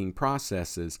policy-making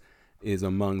processes, is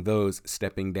among those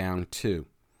stepping down too.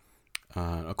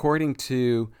 According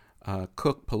to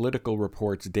Cook Political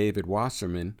Report's David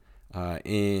Wasserman,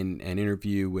 in an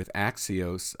interview with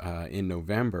Axios in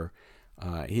November,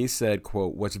 he said,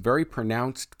 quote, what's very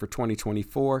pronounced for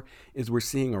 2024 is we're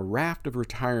seeing a raft of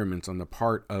retirements on the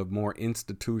part of more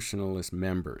institutionalist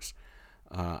members.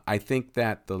 I think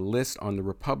that the list on the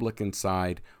Republican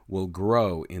side will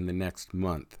grow in the next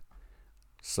month.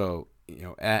 So,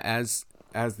 as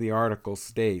the article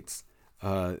states,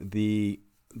 the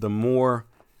more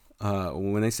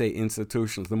when they say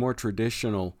institutions, the more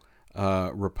traditional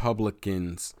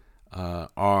Republicans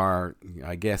are,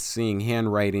 I guess, seeing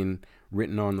handwriting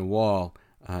written on the wall,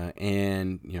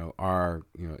 and are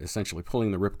essentially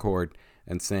pulling the ripcord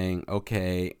and saying,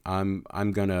 okay, I'm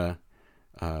gonna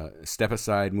step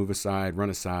aside, move aside, run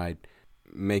aside,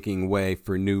 making way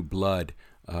for new blood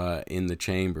in the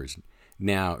chambers.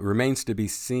 Now, it remains to be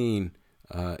seen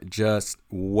just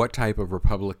what type of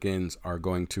Republicans are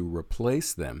going to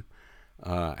replace them.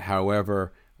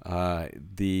 However,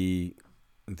 the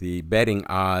betting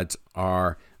odds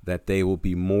are that they will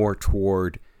be more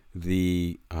toward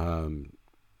the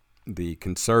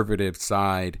conservative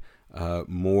side,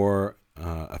 more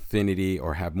affinity,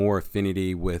 or have more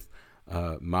affinity with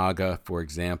MAGA, for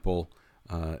example,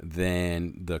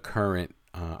 than the current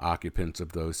occupants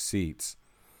of those seats.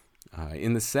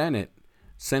 In the Senate,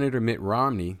 Senator Mitt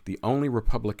Romney, the only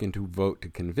Republican to vote to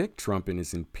convict Trump in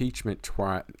his impeachment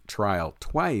trial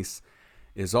twice,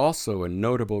 is also a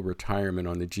notable retirement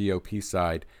on the GOP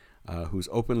side, who's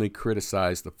openly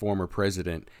criticized the former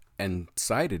president and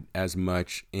cited as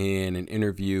much in an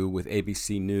interview with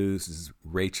ABC News'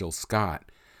 Rachel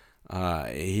Scott.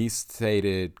 He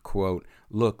stated, quote,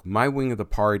 "Look, my wing of the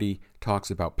party talks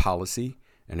about policy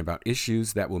and about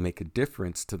issues that will make a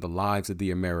difference to the lives of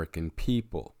the American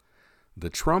people. The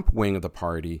Trump wing of the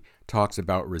party talks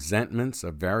about resentments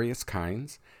of various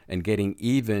kinds and getting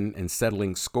even and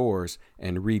settling scores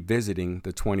and revisiting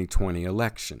the 2020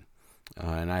 election."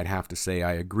 And I'd have to say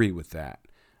I agree with that.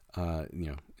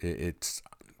 It's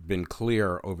been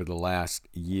clear over the last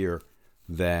year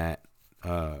that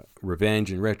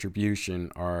revenge and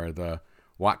retribution are the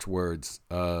watchwords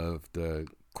of the,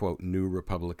 quote, new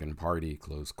Republican Party,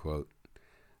 close quote.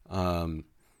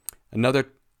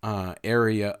 Another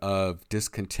area of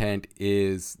discontent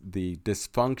is the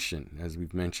dysfunction, as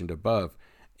we've mentioned above,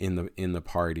 in the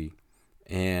party.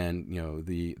 And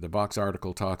the Vox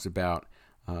article talks about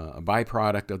a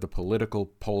byproduct of the political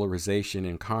polarization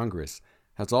in Congress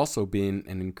has also been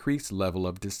an increased level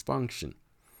of dysfunction.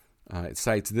 It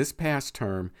cites this past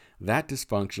term that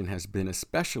dysfunction has been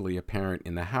especially apparent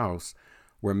in the House,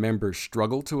 where members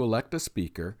struggle to elect a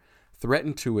speaker,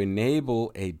 threatened to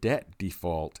enable a debt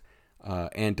default,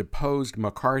 and deposed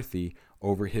McCarthy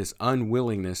over his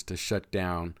unwillingness to shut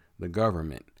down the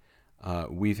government.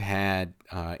 We've had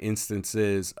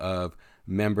instances of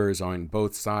members on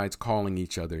both sides calling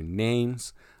each other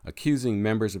names, accusing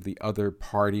members of the other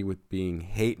party with being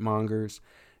hate mongers,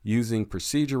 using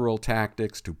procedural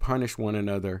tactics to punish one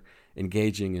another,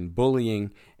 engaging in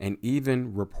bullying, and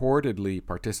even reportedly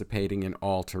participating in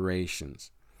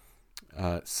alterations.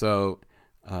 So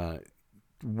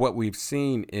what we've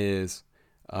seen is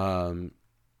that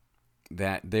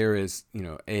there is,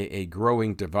 a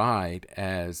growing divide,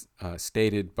 as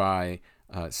stated by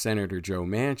Senator Joe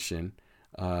Manchin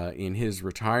in his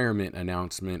retirement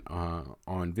announcement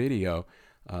on video.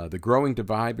 The growing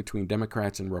divide between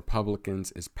Democrats and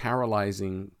Republicans is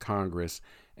paralyzing Congress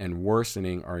and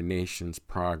worsening our nation's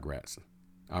progress.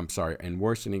 And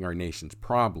worsening our nation's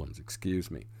problems, excuse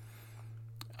me.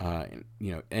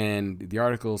 And the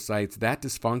article cites that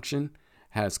dysfunction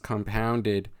has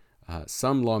compounded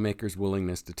some lawmakers'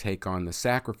 willingness to take on the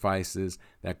sacrifices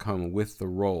that come with the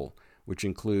role, which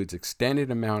includes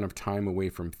extended amount of time away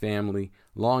from family,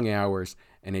 long hours,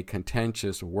 and a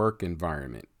contentious work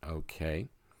environment. Okay.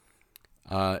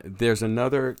 There's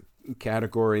another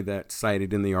category that's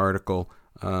cited in the article.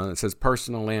 It says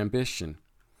personal ambition.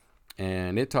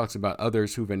 And it talks about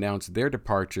others who've announced their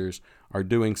departures are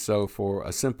doing so for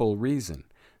a simple reason.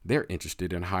 They're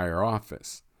interested in higher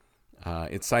office.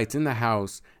 It cites in the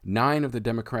House 9 of the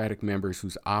Democratic members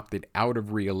who's opted out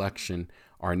of re-election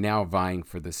are now vying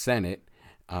for the Senate,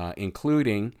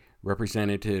 including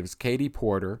Representatives Katie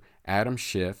Porter, Adam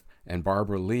Schiff, and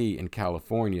Barbara Lee in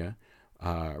California,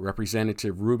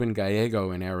 Representative Ruben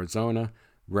Gallego in Arizona,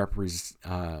 Representative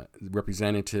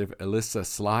Elissa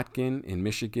Slotkin in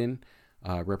Michigan,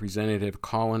 Representative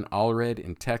Colin Allred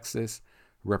in Texas,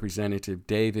 Representative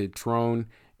David Trone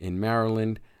in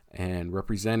Maryland, and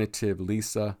Representative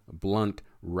Lisa Blunt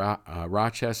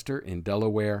Rochester in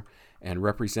Delaware, and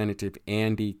Representative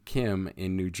Andy Kim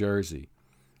in New Jersey.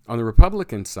 On the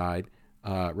Republican side,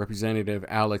 Representative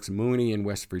Alex Mooney in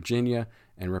West Virginia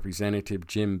and Representative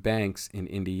Jim Banks in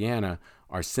Indiana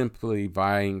are simply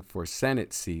vying for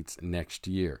Senate seats next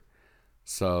year.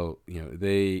 So,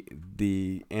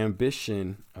 the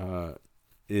ambition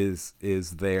is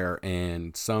there,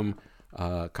 and some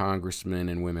congressmen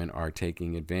and women are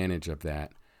taking advantage of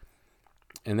that.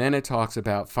 And then it talks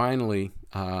about, finally,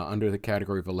 under the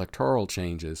category of electoral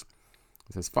changes,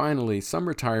 it says, finally, some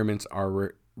retirements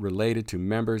are related to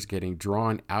members getting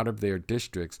drawn out of their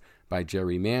districts by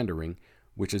gerrymandering,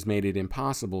 which has made it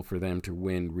impossible for them to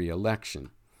win re-election.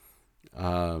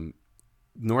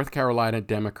 North Carolina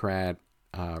Democrat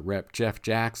Rep. Jeff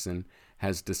Jackson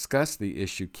has discussed the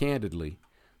issue candidly,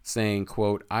 saying,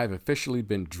 quote, "I've officially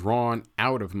been drawn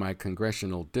out of my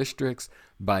congressional districts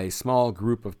by a small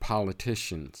group of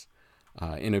politicians."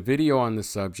 In a video on the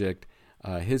subject,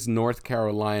 his North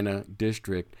Carolina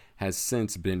district has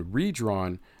since been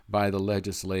redrawn by the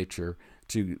legislature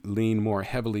to lean more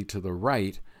heavily to the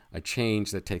right, a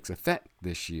change that takes effect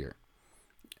this year.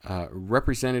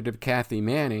 Representative Kathy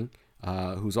Manning,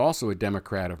 who's also a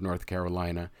Democrat of North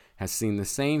Carolina, has seen the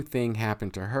same thing happen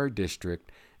to her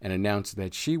district and announced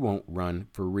that she won't run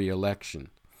for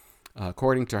re-election.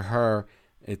 According to her,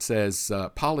 it says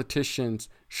politicians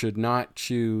should not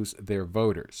choose their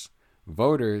voters.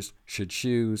 Voters should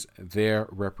choose their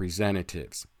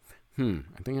representatives. I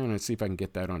think I'm going to see if I can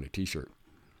get that on a t-shirt.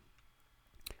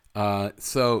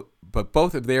 But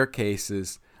both of their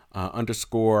cases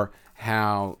underscore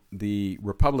how the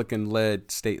Republican-led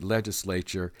state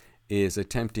legislature is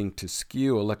attempting to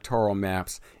skew electoral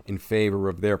maps in favor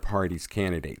of their party's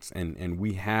candidates. And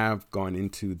we have gone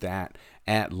into that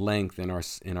at length in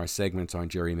our segments on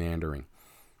gerrymandering.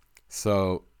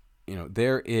 So,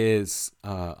 there is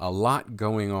a lot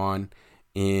going on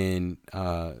in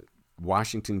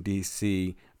Washington,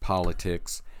 D.C.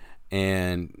 politics.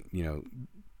 And,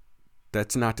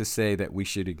 that's not to say that we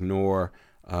should ignore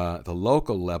the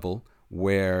local level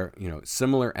where,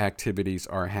 similar activities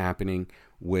are happening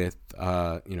with,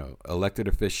 elected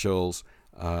officials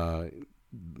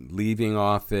leaving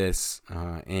office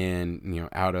and,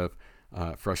 out of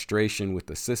frustration with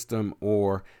the system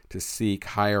or to seek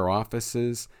higher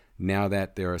offices now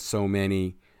that there are so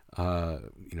many,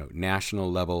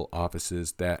 national level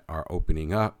offices that are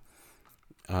opening up.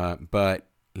 But,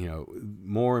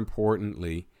 more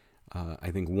importantly,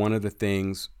 I think one of the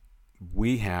things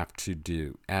we have to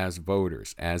do as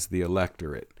voters, as the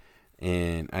electorate,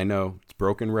 and I know it's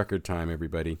broken record time,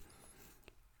 everybody,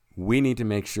 we need to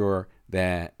make sure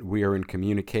that we are in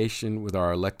communication with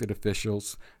our elected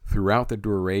officials throughout the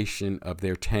duration of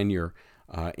their tenure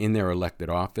in their elected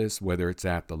office, whether it's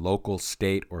at the local,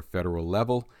 state, or federal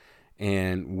level.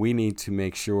 And we need to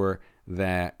make sure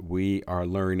that we are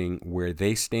learning where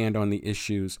they stand on the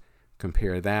issues,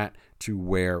 compare that to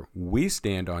where we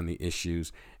stand on the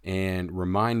issues, and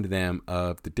remind them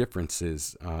of the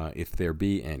differences, if there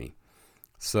be any.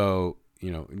 So,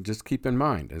 just keep in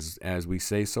mind, as we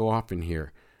say so often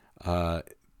here,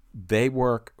 they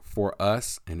work for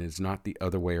us and it's not the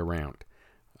other way around.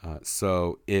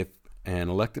 So if an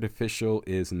elected official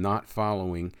is not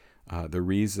following the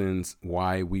reasons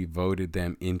why we voted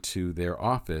them into their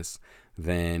office,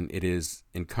 then it is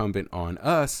incumbent on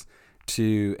us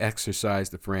to exercise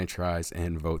the franchise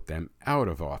and vote them out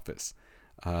of office.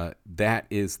 That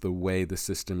is the way the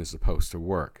system is supposed to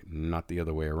work, not the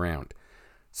other way around.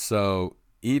 So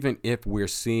even if we're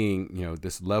seeing,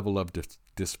 this level of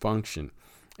dysfunction,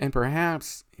 and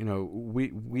perhaps,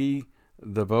 we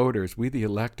the voters, we the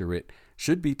electorate,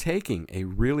 should be taking a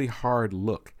really hard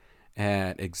look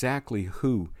at exactly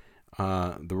who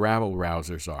the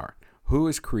rabble-rousers are, who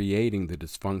is creating the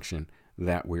dysfunction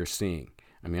that we're seeing.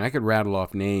 I mean, I could rattle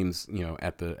off names,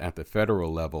 at the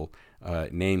federal level,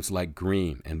 names like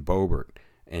Green and Boebert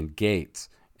and Gates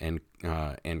and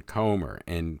Comer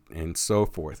and so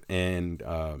forth, and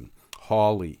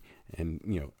Hawley,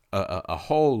 and a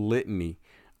whole litany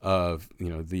of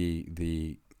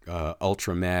the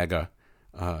ultra MAGA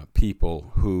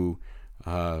people who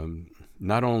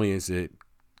not only is it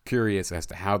curious as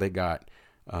to how they got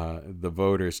the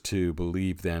voters to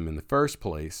believe them in the first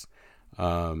place.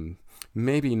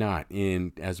 Maybe not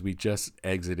as we just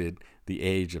exited the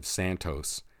age of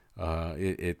Santos.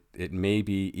 It may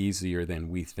be easier than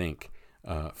we think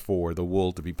for the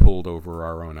wool to be pulled over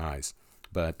our own eyes,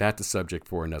 but that's a subject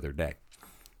for another day.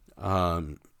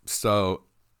 So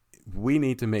we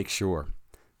need to make sure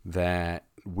that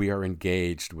we are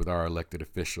engaged with our elected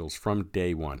officials from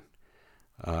day one.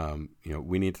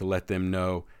 We need to let them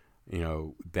know,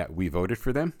 that we voted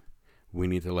for them. We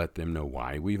need to let them know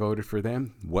why we voted for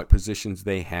them, what positions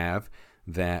they have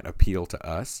that appeal to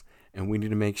us, and we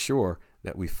need to make sure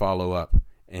that we follow up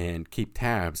and keep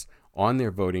tabs on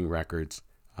their voting records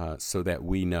so that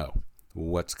we know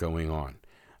what's going on.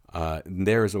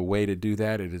 There is a way to do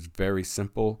that. It is very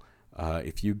simple.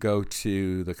 If you go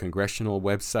to the congressional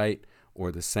website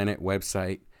or the Senate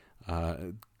website,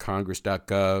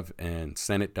 Congress.gov and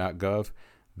Senate.gov,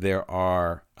 there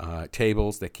are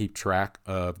tables that keep track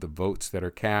of the votes that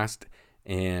are cast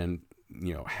and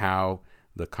how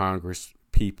the Congress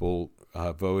people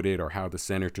voted or how the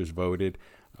senators voted.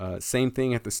 Same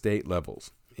thing at the state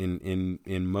levels.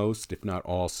 In most, if not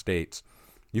all states,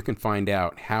 you can find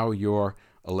out how your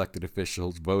elected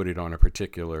officials voted on a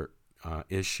particular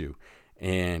issue.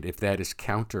 And if that is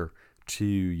counter to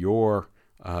your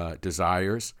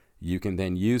desires, you can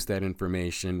then use that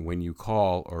information when you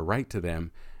call or write to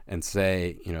them and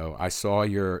say, I saw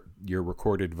your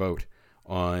recorded vote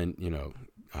on,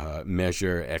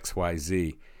 measure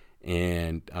XYZ,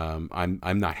 and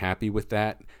I'm not happy with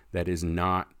that. That is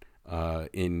not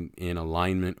in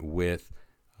alignment with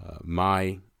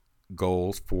my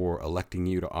goals for electing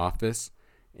you to office.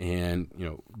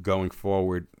 And going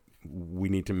forward, we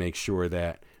need to make sure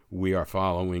that we are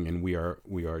following and we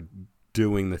are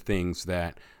doing the things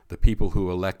that the people who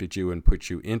elected you and put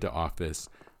you into office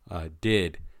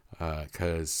did.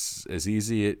 Because as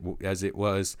easy as it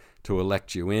was to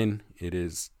elect you in, it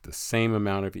is the same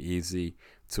amount of easy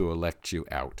to elect you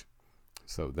out.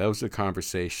 So those are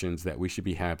conversations that we should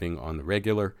be having on the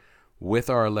regular with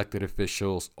our elected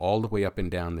officials all the way up and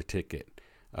down the ticket.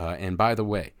 And by the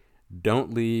way,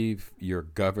 don't leave your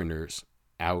governors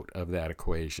out of that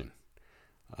equation.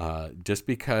 Just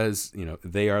because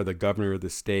they are the governor of the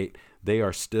state, they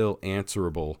are still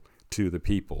answerable to the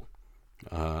people.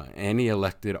 Any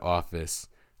elected office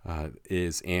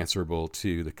is answerable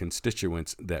to the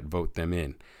constituents that vote them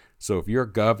in. So if your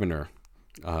governor,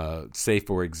 say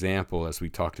for example, as we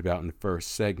talked about in the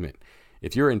first segment,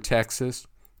 if you're in Texas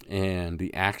and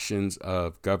the actions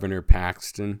of Governor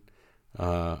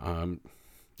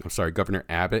Governor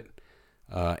Abbott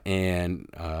and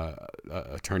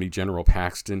Attorney General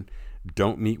Paxton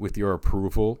don't meet with your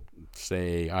approval,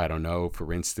 say, I don't know,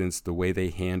 for instance, the way they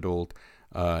handled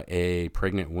a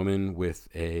pregnant woman with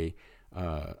a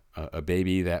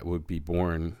baby that would be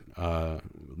born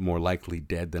more likely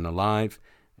dead than alive,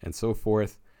 and so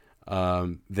forth,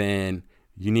 then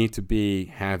you need to be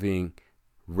having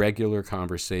regular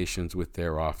conversations with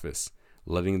their office,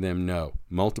 letting them know,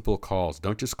 multiple calls.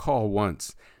 Don't just call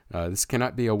once. This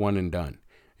cannot be a one and done.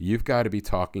 You've got to be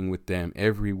talking with them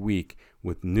every week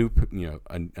with new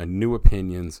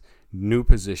opinions, new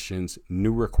positions,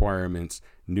 new requirements,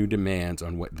 new demands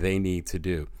on what they need to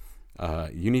do.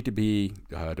 You need to be,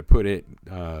 to put it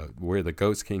where the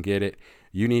goats can get it,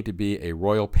 you need to be a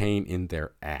royal pain in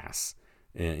their ass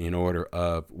in order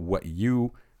of what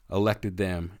you elected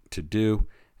them to do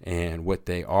and what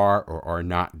they are or are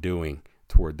not doing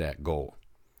toward that goal.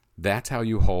 That's how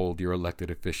you hold your elected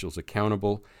officials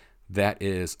accountable. That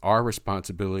is our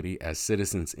responsibility as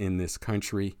citizens in this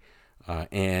country.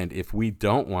 And if we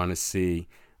don't want to see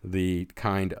the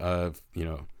kind of,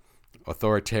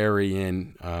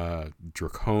 authoritarian,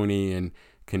 draconian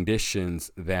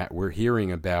conditions that we're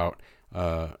hearing about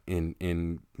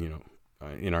in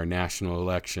our national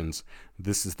elections,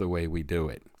 this is the way we do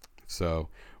it. So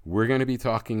we're going to be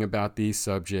talking about these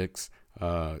subjects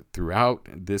throughout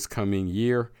this coming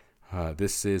year.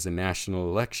 This is a national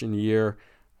election year.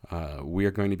 We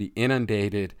are going to be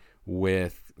inundated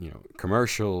with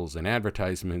commercials and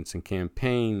advertisements and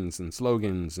campaigns and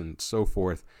slogans and so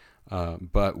forth.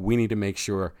 But we need to make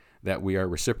sure that we are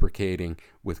reciprocating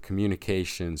with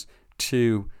communications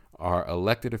to our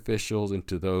elected officials and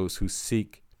to those who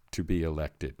seek to be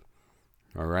elected.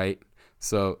 All right.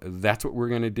 So that's what we're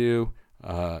going to do.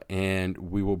 And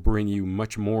we will bring you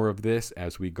much more of this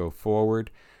as we go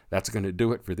forward. That's going to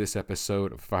do it for this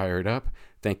episode of Fired Up.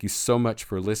 Thank you so much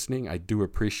for listening. I do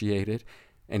appreciate it.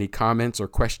 Any comments or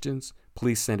questions,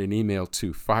 please send an email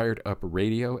to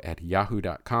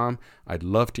firedupradio@yahoo.com. I'd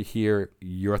love to hear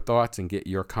your thoughts and get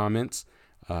your comments.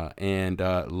 And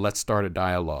let's start a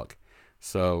dialogue.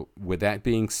 So with that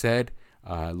being said,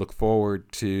 I look forward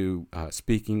to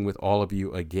speaking with all of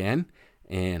you again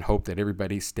and hope that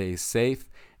everybody stays safe.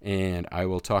 And I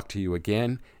will talk to you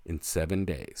again in 7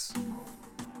 days.